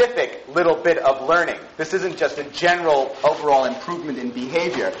specific little bit of learning. This isn't just a general overall improvement in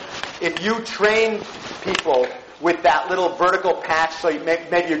behavior. If you train people with that little vertical patch, so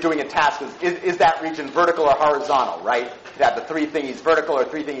maybe you're doing a task, is that region vertical or horizontal, right? You have the 3 thingies vertical or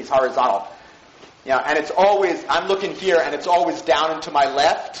 3 thingies horizontal. And it's always, I'm looking here and it's always down and to my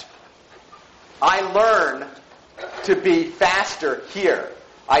left. I learn to be faster here.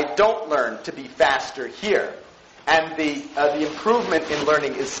 I don't learn to be faster here. And the improvement in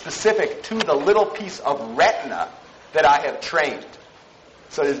learning is specific to the little piece of retina that I have trained.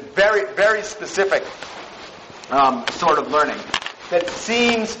 So it is very, very specific sort of learning that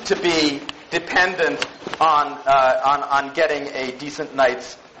seems to be dependent on getting a decent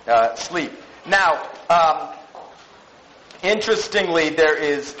night's sleep. Now, interestingly, there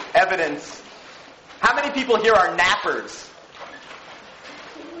is evidence. How many people here are nappers?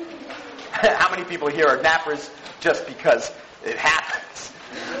 How many people here are nappers just because it happens?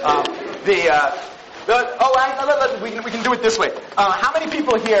 We can do it this way. How many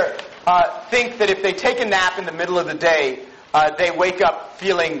people here think that if they take a nap in the middle of the day, they wake up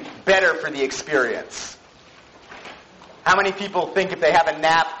feeling better for the experience? How many people think if they have a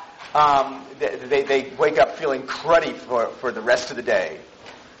nap, they wake up feeling cruddy for the rest of the day?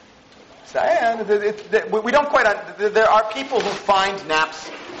 So, we don't quite. There are people who find naps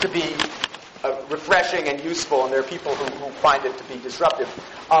to be refreshing and useful, and there are people who find it to be disruptive.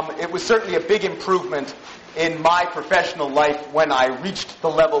 It was certainly a big improvement in my professional life when I reached the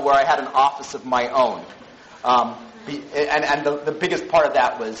level where I had an office of my own. And the biggest part of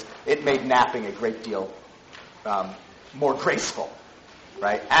that was it made napping a great deal more graceful.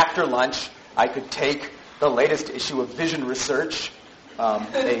 Right? After lunch, I could take the latest issue of Vision Research and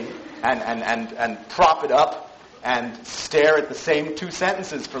prop it up and stare at the same two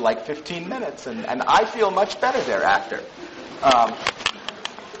sentences for like 15 minutes, and I feel much better thereafter.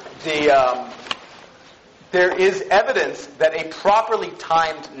 There is evidence that a properly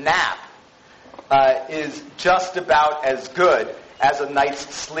timed nap is just about as good as a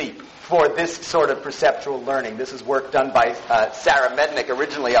night's sleep for this sort of perceptual learning. This is work done by Sarah Mednick,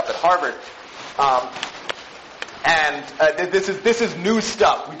 originally up at Harvard. This is new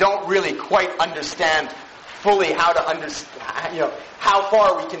stuff. We don't really quite understand fully how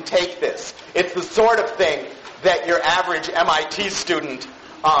far we can take this. It's the sort of thing that your average MIT student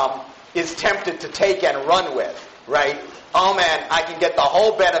is tempted to take and run with, right? Oh man, I can get the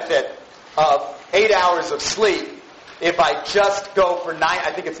whole benefit of 8 hours of sleep if I just go for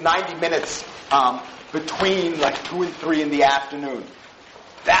 90 minutes between like 2 and 3 in the afternoon.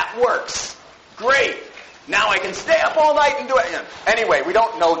 That works. Great. Now I can stay up all night and do it. Anyway, we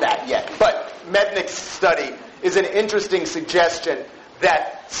don't know that yet. But Mednick's study is an interesting suggestion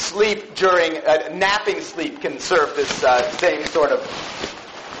that sleep during napping sleep can serve this same sort of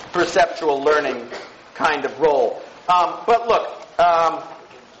perceptual learning kind of role. But look,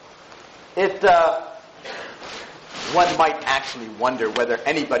 one might actually wonder whether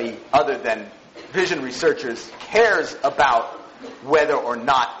anybody other than vision researchers cares about whether or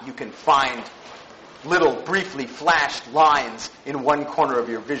not you can find little briefly flashed lines in one corner of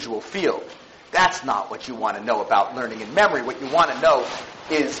your visual field. That's not what you want to know about learning and memory. What you want to know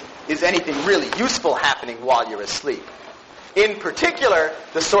is anything really useful happening while you're asleep. In particular,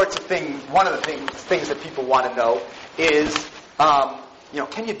 one of the things that people want to know is,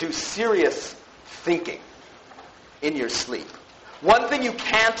 can you do serious thinking in your sleep? One thing you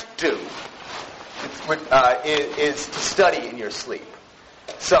can't do is to study in your sleep.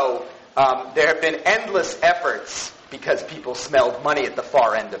 So there have been endless efforts, because people smelled money at the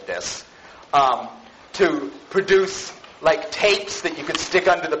far end of this, to produce like tapes that you could stick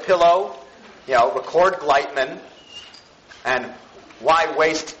under the pillow, record Gleitman, and why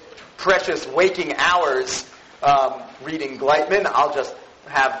waste precious waking hours reading Gleitman? I'll just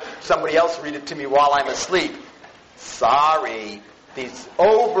have somebody else read it to me while I'm asleep. Sorry. The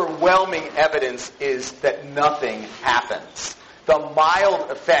overwhelming evidence is that nothing happens. The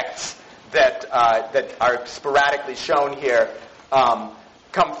mild effects that are sporadically shown here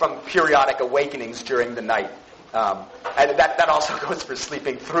come from periodic awakenings during the night. And that also goes for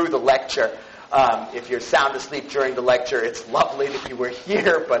sleeping through the lecture. If you're sound asleep during the lecture, it's lovely that you were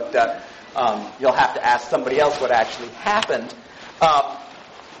here, but you'll have to ask somebody else what actually happened.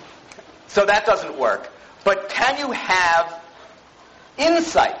 So that doesn't work. But can you have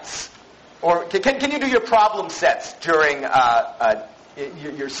insights, or can you do your problem sets during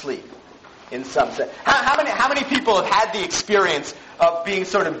your sleep? In some sense, how many people have had the experience of being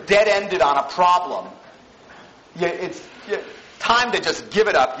sort of dead-ended on a problem? It's time to just give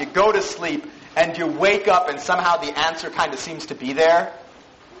it up. You go to sleep and you wake up, and somehow the answer kind of seems to be there.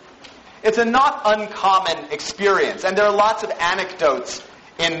 It's a not uncommon experience, and there are lots of anecdotes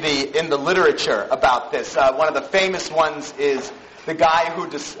in the literature about this. One of the famous ones is the guy who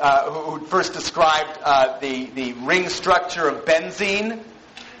first described the ring structure of benzene.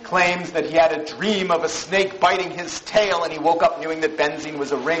 Claims that he had a dream of a snake biting his tail, and he woke up knowing that benzene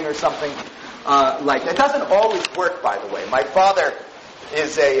was a ring or something like that. It doesn't always work, by the way. My father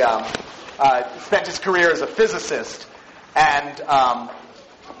is spent his career as a physicist, and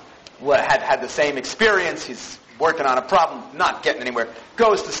had the same experience. He's working on a problem, not getting anywhere,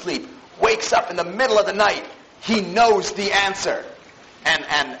 goes to sleep, wakes up in the middle of the night. He knows the answer.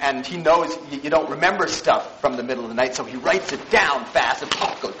 And he knows you don't remember stuff from the middle of the night, so he writes it down fast and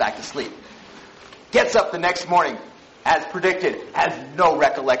goes back to sleep. Gets up the next morning, as predicted, has no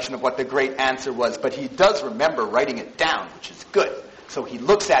recollection of what the great answer was, but he does remember writing it down, which is good. So he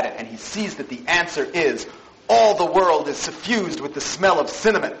looks at it and he sees that the answer is, all the world is suffused with the smell of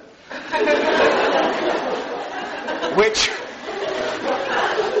cinnamon. Which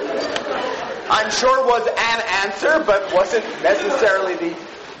I'm sure was an answer, but wasn't necessarily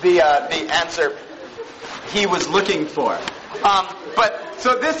the answer he was looking for. But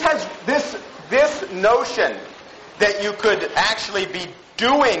so this notion that you could actually be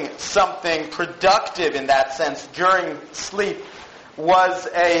doing something productive in that sense during sleep was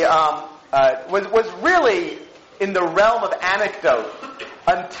was really in the realm of anecdote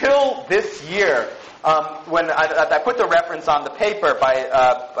until this year, when I put the reference on the paper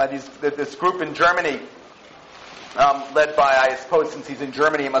by this group in Germany, led by, I suppose since he's in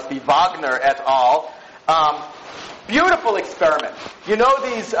Germany, it must be Wagner et al. Beautiful experiment. You know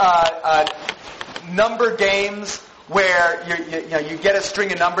these number games where you get a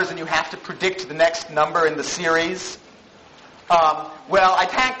string of numbers and you have to predict the next number in the series? Well, I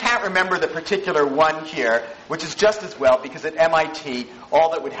can't remember the particular one here, which is just as well, because at MIT,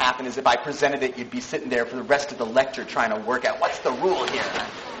 all that would happen is if I presented it, you'd be sitting there for the rest of the lecture trying to work out what's the rule here.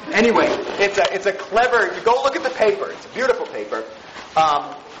 Anyway, it's a clever. You go look at the paper. It's a beautiful paper.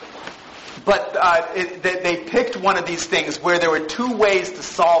 But they picked one of these things where there were two ways to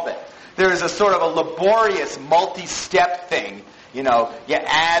solve it. There's a sort of a laborious multi-step thing. You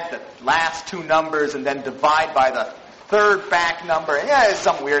add the last two numbers and then divide by the third back number. Yeah, it's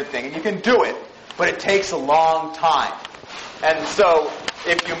some weird thing. And you can do it, but it takes a long time. And so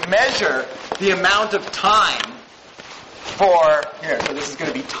if you measure the amount of time so this is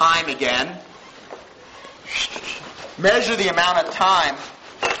going to be time again. Measure the amount of time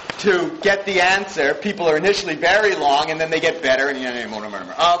to get the answer. People are initially very long, and then they get better, and you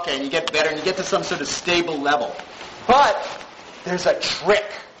get better, and you get to some sort of stable level. But there's a trick.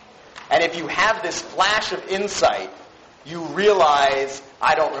 And if you have this flash of insight, you realize,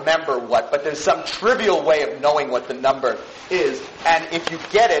 I don't remember what, but there's some trivial way of knowing what the number is. And if you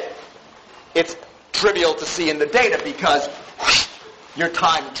get it, it's trivial to see in the data because your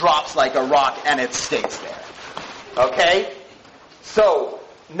time drops like a rock and it stays there. Okay? So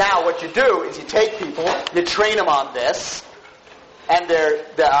now what you do is you take people, you train them on this, and they're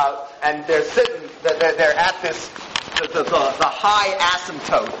sitting, they're at this the high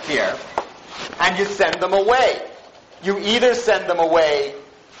asymptote here, and you send them away. You either send them away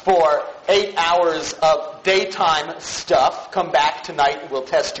for 8 hours of daytime stuff, come back tonight and we'll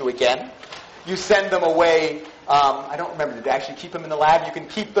test you again. You send them away, I don't remember, did they actually keep them in the lab? You can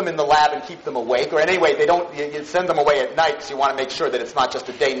keep them in the lab and keep them awake. Or anyway, you send them away at night because you want to make sure that it's not just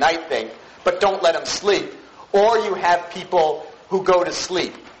a day-night thing, but don't let them sleep. Or you have people who go to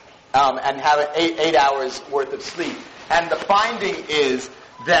sleep and have 8 hours worth of sleep. And the finding is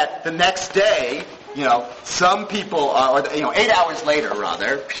that the next day, some people, 8 hours later,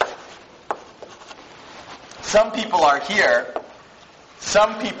 rather, some people are here,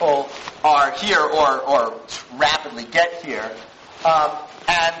 or rapidly get here,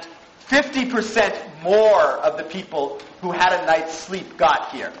 and 50% more of the people who had a night's sleep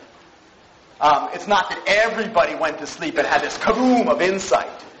got here. It's not that everybody went to sleep and had this kaboom of insight,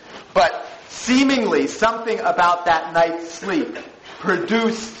 but seemingly something about that night's sleep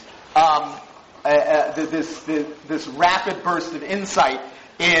produced this rapid burst of insight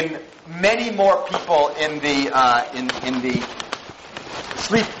in many more people in the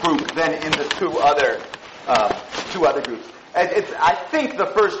sleep group than in the two other groups. I think the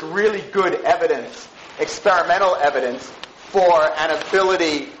first really good evidence, experimental evidence, for an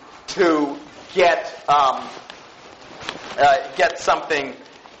ability to get something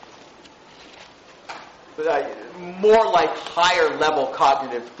more like higher level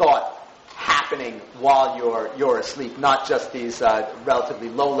cognitive thought happening while you're asleep, not just these relatively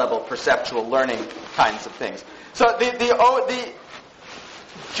low level perceptual learning kinds of things. So the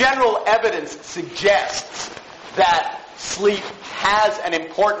general evidence suggests that sleep has an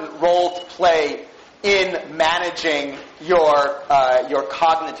important role to play in managing your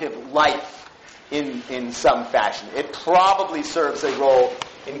cognitive life in some fashion. It probably serves a role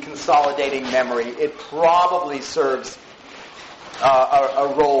in consolidating memory. It probably serves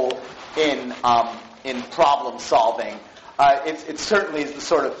a role in problem solving. It certainly is the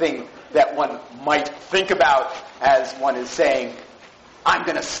sort of thing that one might think about as one is saying, I'm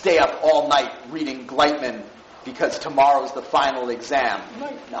going to stay up all night reading Gleitman because tomorrow's the final exam. It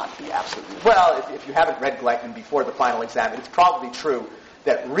might not be absolutely. Well, if you haven't read Gleitman before the final exam, it's probably true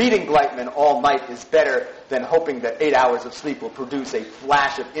that reading Gleitman all night is better than hoping that 8 hours of sleep will produce a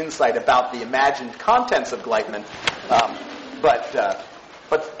flash of insight about the imagined contents of Gleitman.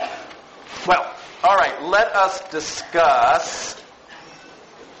 Well, all right, let us discuss.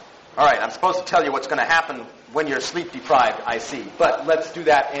 All right, I'm supposed to tell you what's going to happen when you're sleep deprived, I see. But let's do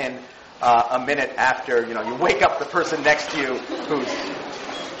that in a minute after, you wake up the person next to you who's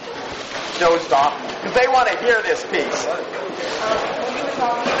dozed off, because they want to hear this piece. were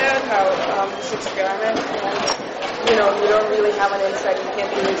talking about how this experiment, you don't really have an insight. You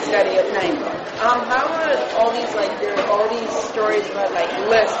can't really study at night. How are all these there are all these stories about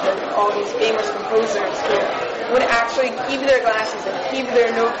Liszt and all these famous composers who would actually keep their glasses and keep their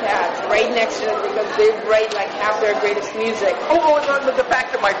notepads right next to them because they write half their greatest music. The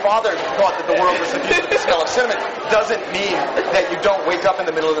fact that my father thought that the world was suffused with the smell of cinnamon doesn't mean that you don't wake up in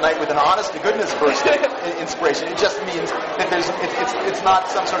the middle of the night with an honest to goodness burst of inspiration. It just means that it's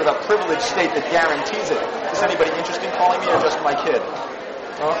not some sort of a privileged state that guarantees it. Is anybody interesting calling me or just my kid?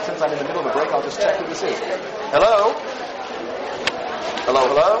 Well, since I'm in the middle of a break, I'll just check who this is. Hello?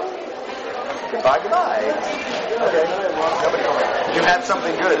 Hello? Goodbye. Okay. Nobody calling. You had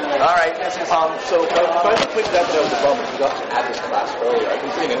something good. All right. So my quick step that was the problem. You got to add this class earlier. I've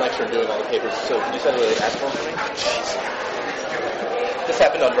been sitting in lecture and doing all the papers. So can you send a ask form for me? This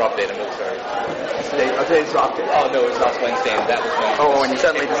happened on drop date. I'm really sorry. Today's drop date. Oh no, it's last Wednesday, and that was when. Oh, and you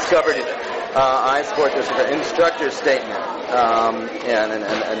suddenly discovered it. I support this as an instructor statement.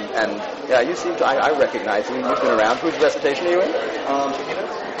 Yeah, you seem to. I recognize you. You've been around. Whose recitation are you in? 15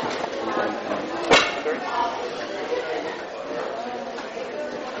 minutes.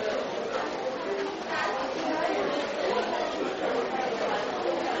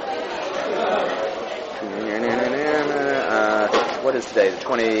 What is today? The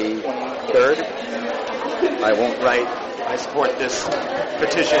 23rd? I won't write. I support this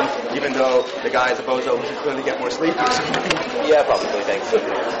petition, even though the guy is a bozo who should clearly get more sleep. Yeah, probably. Thanks.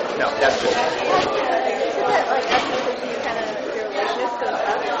 No, that's just.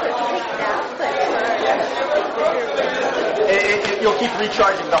 You'll keep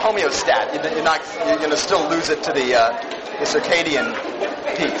recharging the homeostat. You're going to still lose it to the circadian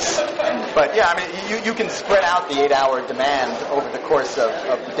piece. But yeah, I mean, you can spread out the 8-hour demand over the course of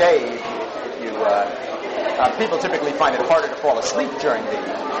the day. If you people typically find it harder to fall asleep during the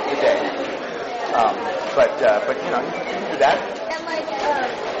day. But you can do that.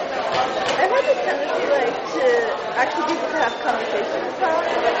 And I've had this tendency to actually people to have conversations about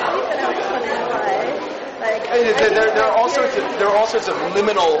sleep, and I was just wondering why. There are all sorts of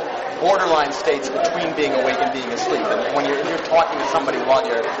liminal borderline states between being awake and being asleep. And when you're talking to somebody while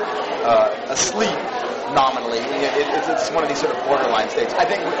you're asleep, nominally, it's one of these sort of borderline states. I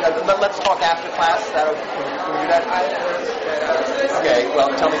think let's talk after class. Can we do that? Okay. Well,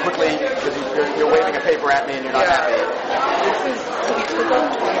 tell me quickly because you're waving a paper at me and you're not happy. This is he took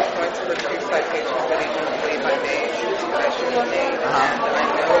off 20 points for 2 citations that he didn't believe I made. I should have made, and I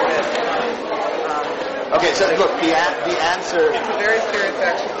know that. Okay, so look, the answer. It's a very serious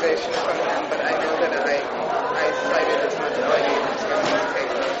accusation from him, but I know that I cited as much as I needed to in the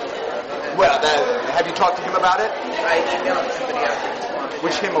paper. Well, have you talked to him about it? I emailed somebody after he responded.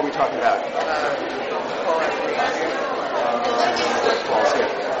 Which him are we talking about? Paul Paul's here.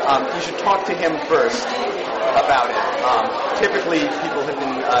 You should talk to him first about it. Typically, people have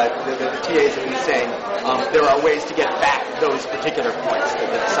been, the TAs have been saying there are ways to get back those particular points,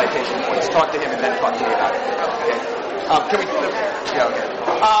 the citation points. Talk to him and then talk to me about it. Okay. Can we? Yeah. Okay.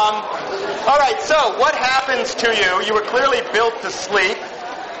 All right. So, what happens to you? You were clearly built to sleep.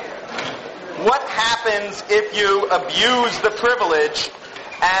 What happens if you abuse the privilege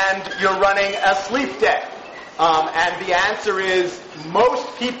and you're running a sleep debt? And the answer is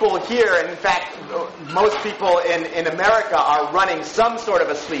most people here, and in fact, most people in America are running some sort of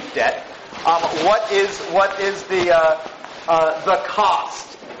a sleep debt. What is the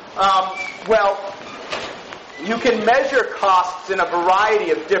cost? Well, you can measure costs in a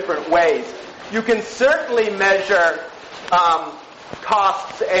variety of different ways. You can certainly measure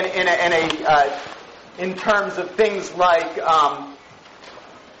costs in terms of things like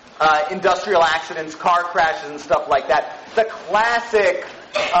industrial accidents, car crashes, and stuff like that. The classic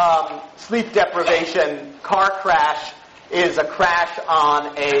sleep deprivation car crash is a crash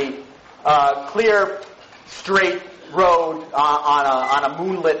on a clear, straight road on a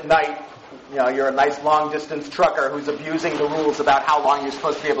moonlit night. You know, you're a nice long-distance trucker who's abusing the rules about how long you're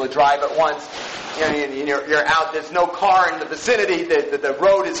supposed to be able to drive at once. You're out. There's no car in the vicinity. The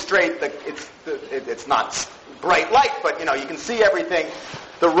road is straight. It's not bright light, but you can see everything.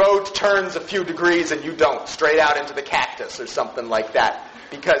 The road turns a few degrees and you don't, straight out into the cactus or something like that.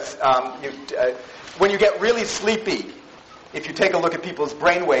 Because when you get really sleepy, if you take a look at people's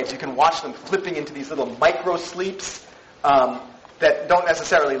brain waves, you can watch them flipping into these little micro sleeps that don't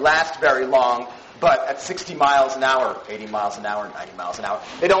necessarily last very long, but at 60 miles an hour, 80 miles an hour, 90 miles an hour,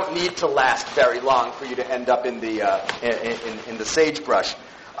 they don't need to last very long for you to end up in the sagebrush.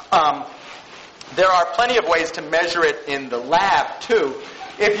 There are plenty of ways to measure it in the lab, too.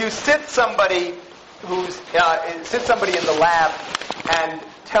 If you sit somebody sit somebody in the lab and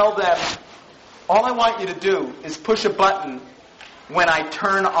tell them, all I want you to do is push a button when I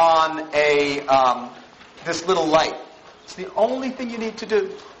turn on this little light. It's the only thing you need to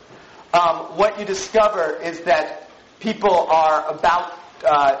do. What you discover is that people are about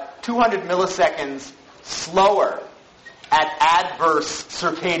 200 milliseconds slower at adverse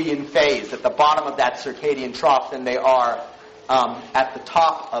circadian phase, at the bottom of that circadian trough, than they are at the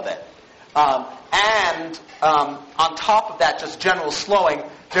top of it. And on top of that, just general slowing,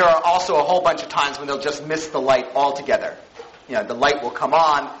 there are also a whole bunch of times when they'll just miss the light altogether. The light will come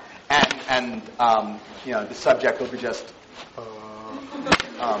on, and the subject will be just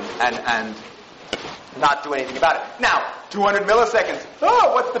and not do anything about it. Now, 200 milliseconds.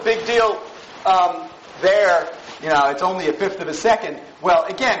 Oh, what's the big deal there? It's only a fifth of a second. Well,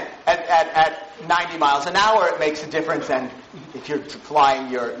 again, at 90 miles an hour, it makes a difference. And if you're flying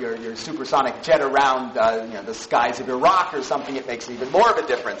your supersonic jet around the skies of Iraq or something, it makes even more of a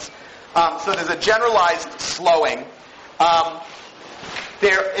difference. So there's a generalized slowing.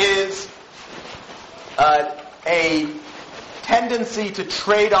 There is a tendency to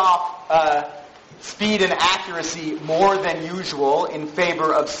trade off speed and accuracy more than usual in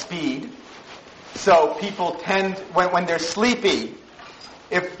favor of speed. So people tend, when they're sleepy,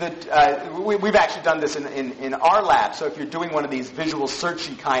 we've actually done this in our lab. So if you're doing one of these visual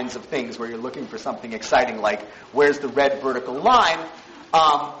searchy kinds of things where you're looking for something exciting like where's the red vertical line,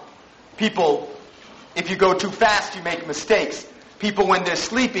 people, if you go too fast, you make mistakes. People, when they're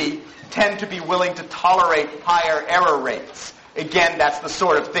sleepy, tend to be willing to tolerate higher error rates. Again, that's the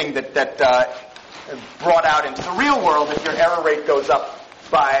sort of thing that brought out into the real world. If your error rate goes up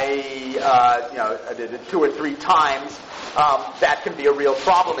by 2 or 3 times, that can be a real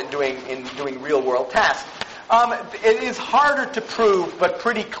problem in doing real world tasks. It is harder to prove, but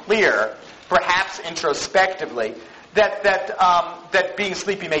pretty clear, perhaps introspectively, that being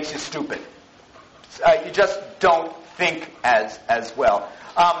sleepy makes you stupid. You just don't think as well.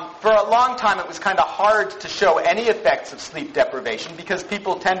 For a long time, it was kind of hard to show any effects of sleep deprivation because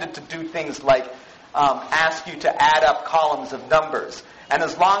people tended to do things like ask you to add up columns of numbers. And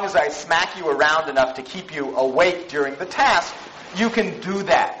as long as I smack you around enough to keep you awake during the task, you can do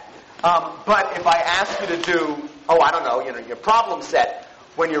that. But if I ask you to do, your problem set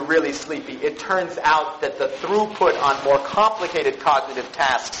when you're really sleepy, it turns out that the throughput on more complicated cognitive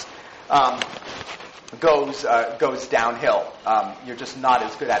tasks goes downhill. You're just not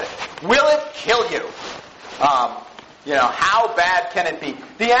as good at it. Will it kill you? How bad can it be?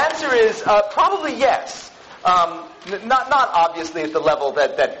 The answer is probably yes. Not obviously at the level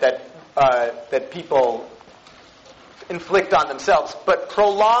that people inflict on themselves, but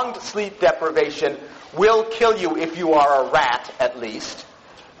prolonged sleep deprivation will kill you if you are a rat, at least.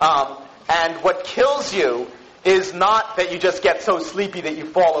 And what kills you is not that you just get so sleepy that you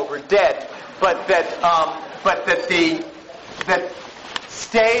fall over dead, but that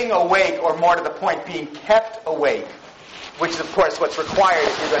staying awake, or more to the point, being kept awake, which is, of course, what's required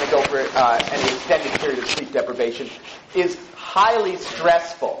if you're going to go for any extended period of sleep deprivation, is highly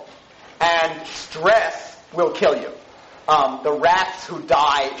stressful. And stress will kill you. The rats who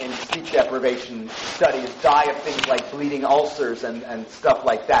die in sleep deprivation studies die of things like bleeding ulcers and stuff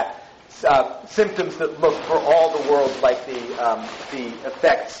like that. Symptoms that look for all the world like the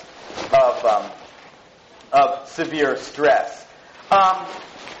effects of severe stress.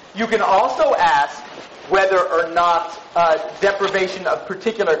 You can also ask whether or not deprivation of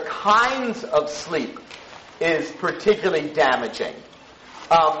particular kinds of sleep is particularly damaging.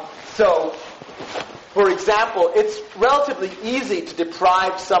 So, for example, it's relatively easy to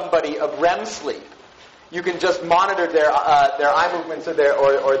deprive somebody of REM sleep. You can just monitor their eye movements or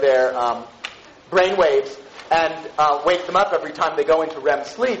their brain waves and wake them up every time they go into REM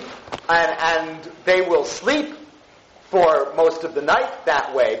sleep, and they will sleep for most of the night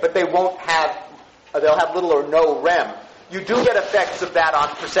that way, but they won't have. They'll have little or no REM. You do get effects of that on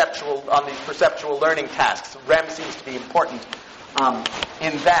these perceptual learning tasks. REM seems to be important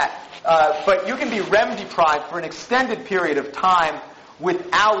in that. But you can be REM deprived for an extended period of time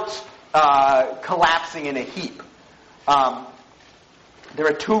without collapsing in a heap. There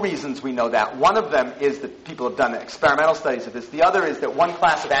are 2 reasons we know that. One of them is that people have done experimental studies of this. The other is that one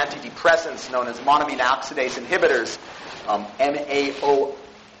class of antidepressants known as monoamine oxidase inhibitors,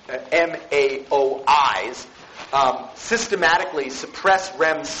 MAOIs, systematically suppress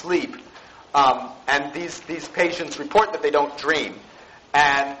REM sleep. And these patients report that they don't dream.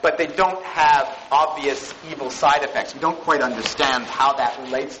 But they don't have obvious evil side effects. We don't quite understand how that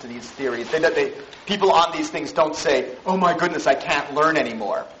relates to these theories. People on these things don't say, oh my goodness, I can't learn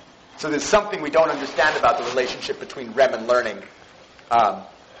anymore. So there's something we don't understand about the relationship between REM and learning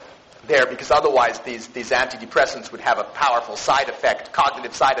there, because otherwise these antidepressants would have a powerful side effect,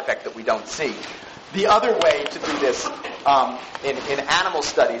 cognitive side effect that we don't see. The other way to do this in animal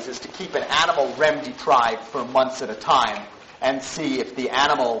studies is to keep an animal REM deprived for months at a time and see if the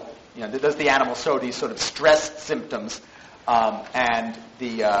animal, does the animal show these sort of stress symptoms, and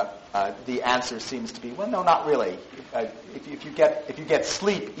the answer seems to be, well, no, not really. If you get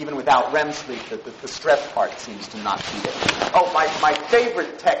sleep, even without REM sleep, the stress part seems to not be there. Oh, my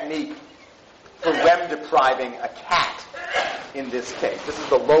favorite technique for REM depriving a cat in this case. This is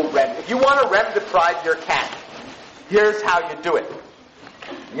the low REM. If you want to REM deprive your cat, here's how you do it.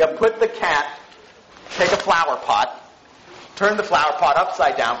 You put the cat, take a flower pot, turn the flower pot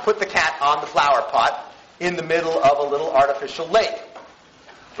upside down, put the cat on the flower pot in the middle of a little artificial lake.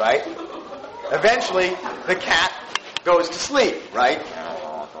 Right? Eventually, the cat goes to sleep, right?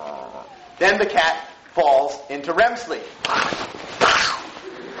 Then the cat falls into REM sleep.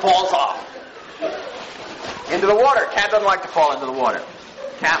 Falls off. Into the water. Cat doesn't like to fall into the water.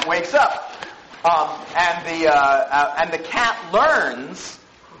 Cat wakes up. And the cat learns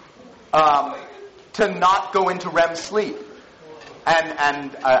to not go into REM sleep.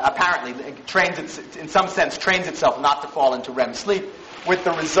 And apparently, in some sense, trains itself not to fall into REM sleep, with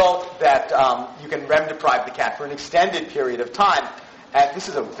the result that you can REM deprive the cat for an extended period of time. And this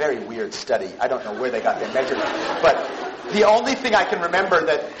is a very weird study. I don't know where they got their measurements. But the only thing I can remember,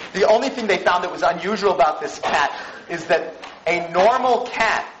 the only thing they found that was unusual about this cat is that a normal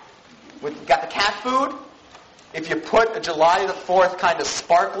cat, got the cat food, if you put a July the 4th kind of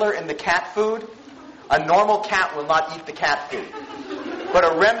sparkler in the cat food, a normal cat will not eat the cat food. But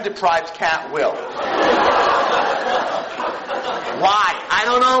a REM-deprived cat will. Why? I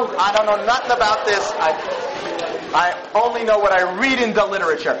don't know. I don't know nothing about this. I only know what I read in the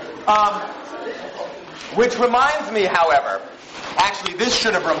literature. Which reminds me, however, actually this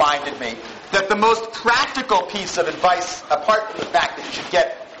should have reminded me, that the most practical piece of advice, apart from the fact that you should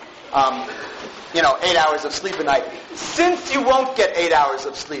get 8 hours of sleep a night, since you won't get 8 hours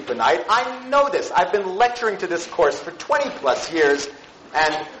of sleep a night, I know this. I've been lecturing to this course for 20 plus years,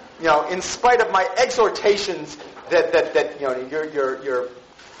 and in spite of my exhortations that your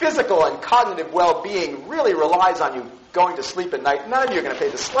physical and cognitive well-being really relies on you going to sleep at night, none of you are going to pay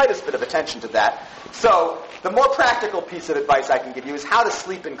the slightest bit of attention to that. So the more practical piece of advice I can give you is how to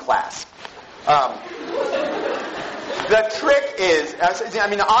sleep in class. The trick is,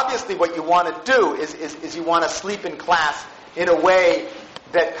 obviously what you want to do is you want to sleep in class in a way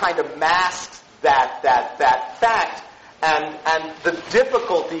that kind of masks that fact, and the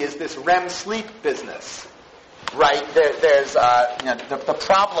difficulty is this REM sleep business, right? There's the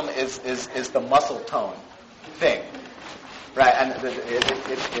problem is the muscle tone thing, right? And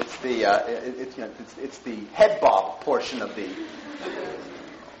it's the head bob portion of the.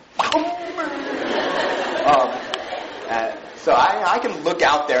 So I can look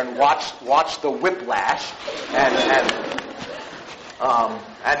out there and watch the whiplash, and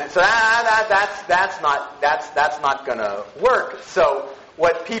so that's not going to work. So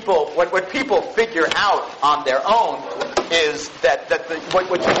what people figure out on their own is that what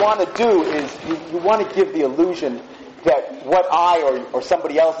you want to do is you want to give the illusion that what I or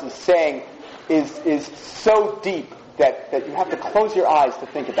somebody else is saying is so deep that you have to close your eyes to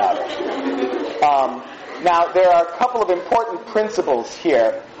think about it. Now, there are a couple of important principles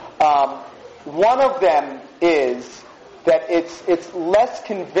here. One of them is that it's less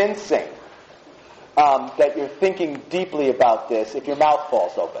convincing that you're thinking deeply about this if your mouth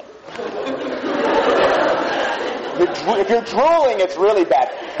falls open. If you're drooling, it's really bad.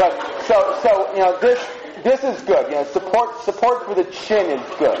 But so this is good. Support for the chin is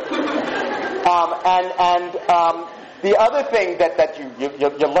good. The other thing that you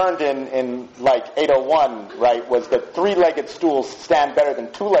learned in like 801, right, was that three-legged stools stand better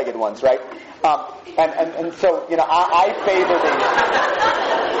than two-legged ones, right? And so I favor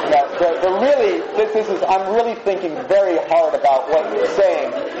I'm really thinking very hard about what you're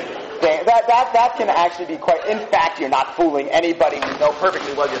saying. That can actually be quite. In fact, you're not fooling anybody. You know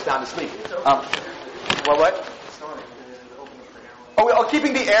perfectly well you're sound asleep. What? Oh,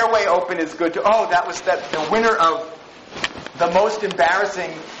 keeping the airway open is good too. Oh, that was the winner of the most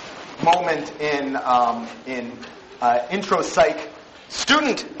embarrassing moment in intro psych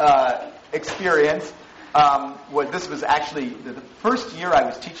student experience. This was actually the first year I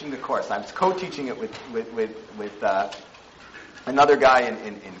was teaching the course. I was co-teaching it with another guy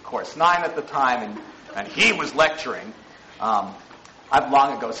in course 9 at the time, and he was lecturing. I've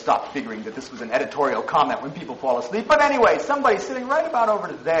long ago stopped figuring that this was an editorial comment when people fall asleep. But anyway, somebody sitting right about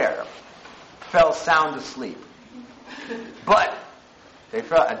over there fell sound asleep. But they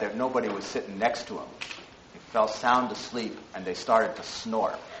felt that nobody was sitting next to him. They fell sound asleep, and they started to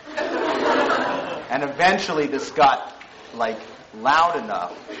snore. And eventually this got, loud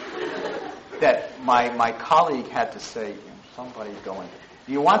enough that my colleague had to say, somebody going,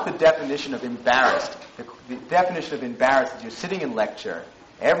 do you want the definition of embarrassed? The definition of embarrassed is you're sitting in lecture,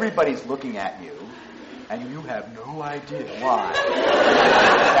 everybody's looking at you, and you have no idea why.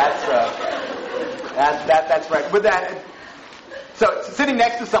 That's right. With that, so sitting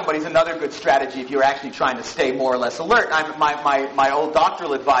next to somebody is another good strategy if you're actually trying to stay more or less alert. My old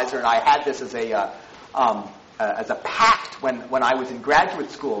doctoral advisor and I had this as a pact when I was in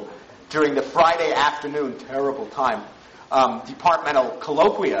graduate school during the Friday afternoon, terrible time, departmental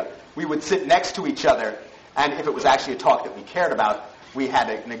colloquia. We would sit next to each other, and if it was actually a talk that we cared about, we had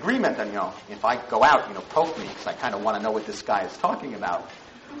an agreement that, if I go out, Prof me, because I kind of want to know what this guy is talking about.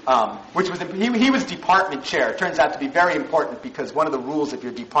 Which was, he was department chair. It turns out to be very important because one of the rules of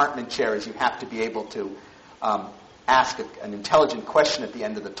your department chair is you have to be able to ask an intelligent question at the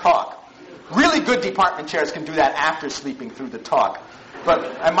end of the talk. Really good department chairs can do that after sleeping through the talk.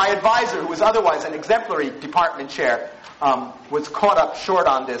 And my advisor, who was otherwise an exemplary department chair, was caught up short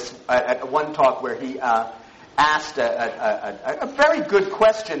on this at one talk where he asked a very good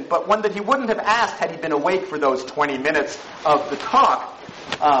question, but one that he wouldn't have asked had he been awake for those 20 minutes of the talk,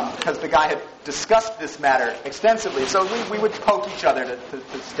 because the guy had discussed this matter extensively. So we would poke each other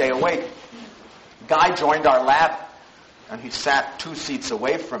to stay awake. Guy joined our lab, and he sat 2 seats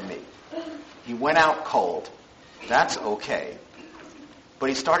away from me. He went out cold. That's okay. But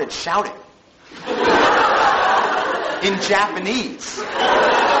he started shouting. In Japanese.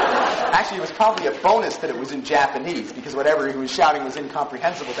 Actually, it was probably a bonus that it was in Japanese, because whatever he was shouting was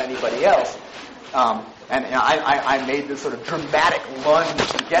incomprehensible to anybody else. I made this sort of dramatic lunge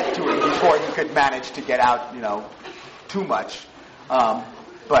to get to it before he could manage to get out, too much.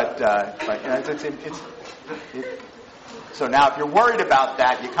 So now if you're worried about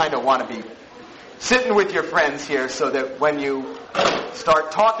that, you kind of want to be sitting with your friends here so that when you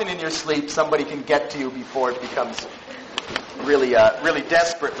start talking in your sleep, somebody can get to you before it becomes really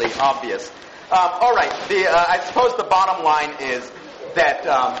desperately obvious. All right. I suppose the bottom line is that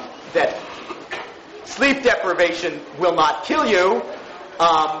sleep deprivation will not kill you,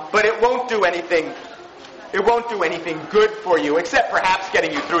 but it won't do anything. It won't do anything good for you, except perhaps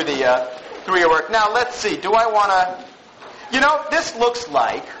getting you through your work. Now let's see. Do I want to? This looks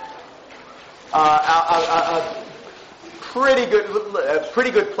like a pretty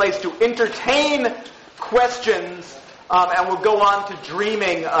good place to entertain questions. And we'll go on to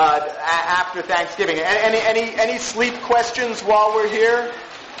dreaming after Thanksgiving. Any sleep questions while we're here?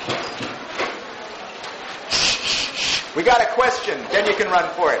 We got a question. Then you can run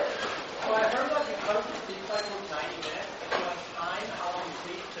for it. Well, I heard that because the sleep cycle is 90 minutes, if you want time how long you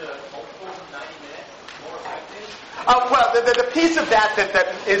sleep to multiples of 90 minutes, more effective? Well, the piece of that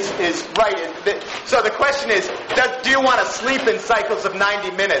is right. So the question is, do you want to sleep in cycles of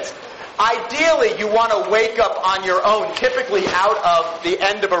 90 minutes? Ideally, you want to wake up on your own, typically out of the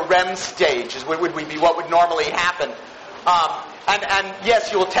end of a REM stage, would be what would normally happen. And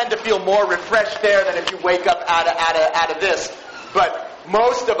yes, you will tend to feel more refreshed there than if you wake up out of this. But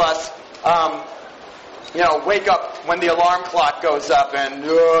most of us, wake up when the alarm clock goes up and,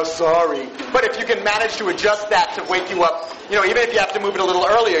 sorry. But if you can manage to adjust that to wake you up, even if you have to move it a little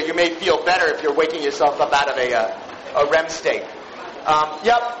earlier, you may feel better if you're waking yourself up out of a REM state.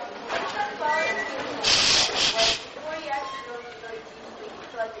 Yep.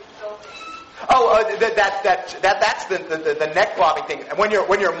 That's the neck bobbing thing. And when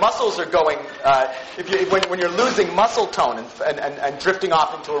your muscles are going, when you're losing muscle tone and drifting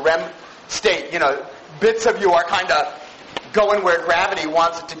off into a REM state, bits of you are kind of going where gravity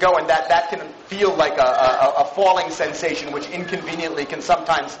wants it to go, and that can feel like a falling sensation, which inconveniently can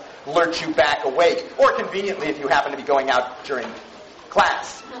sometimes lurch you back awake, or conveniently if you happen to be going out during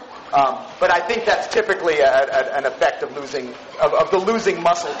class. But I think that's typically an effect of the losing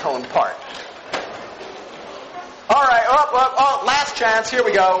muscle tone part. All right, last chance. Here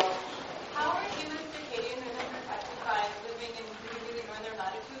we go. How are human circadian rhythms affected by living in really northern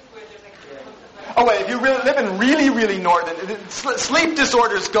latitudes where there's like Oh, wait, if you live in really northern, sleep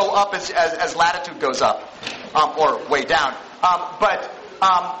disorders go up as latitude goes up, or way down. But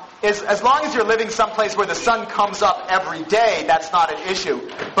as long as you're living someplace where the sun comes up every day, that's not an issue.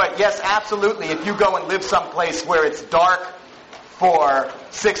 But yes, absolutely, if you go and live someplace where it's dark for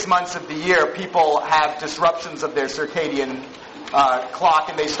 6 months of the year, people have disruptions of their circadian clock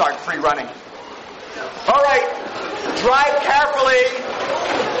and they start free running. All right, drive carefully.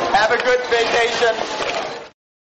 Have a good vacation.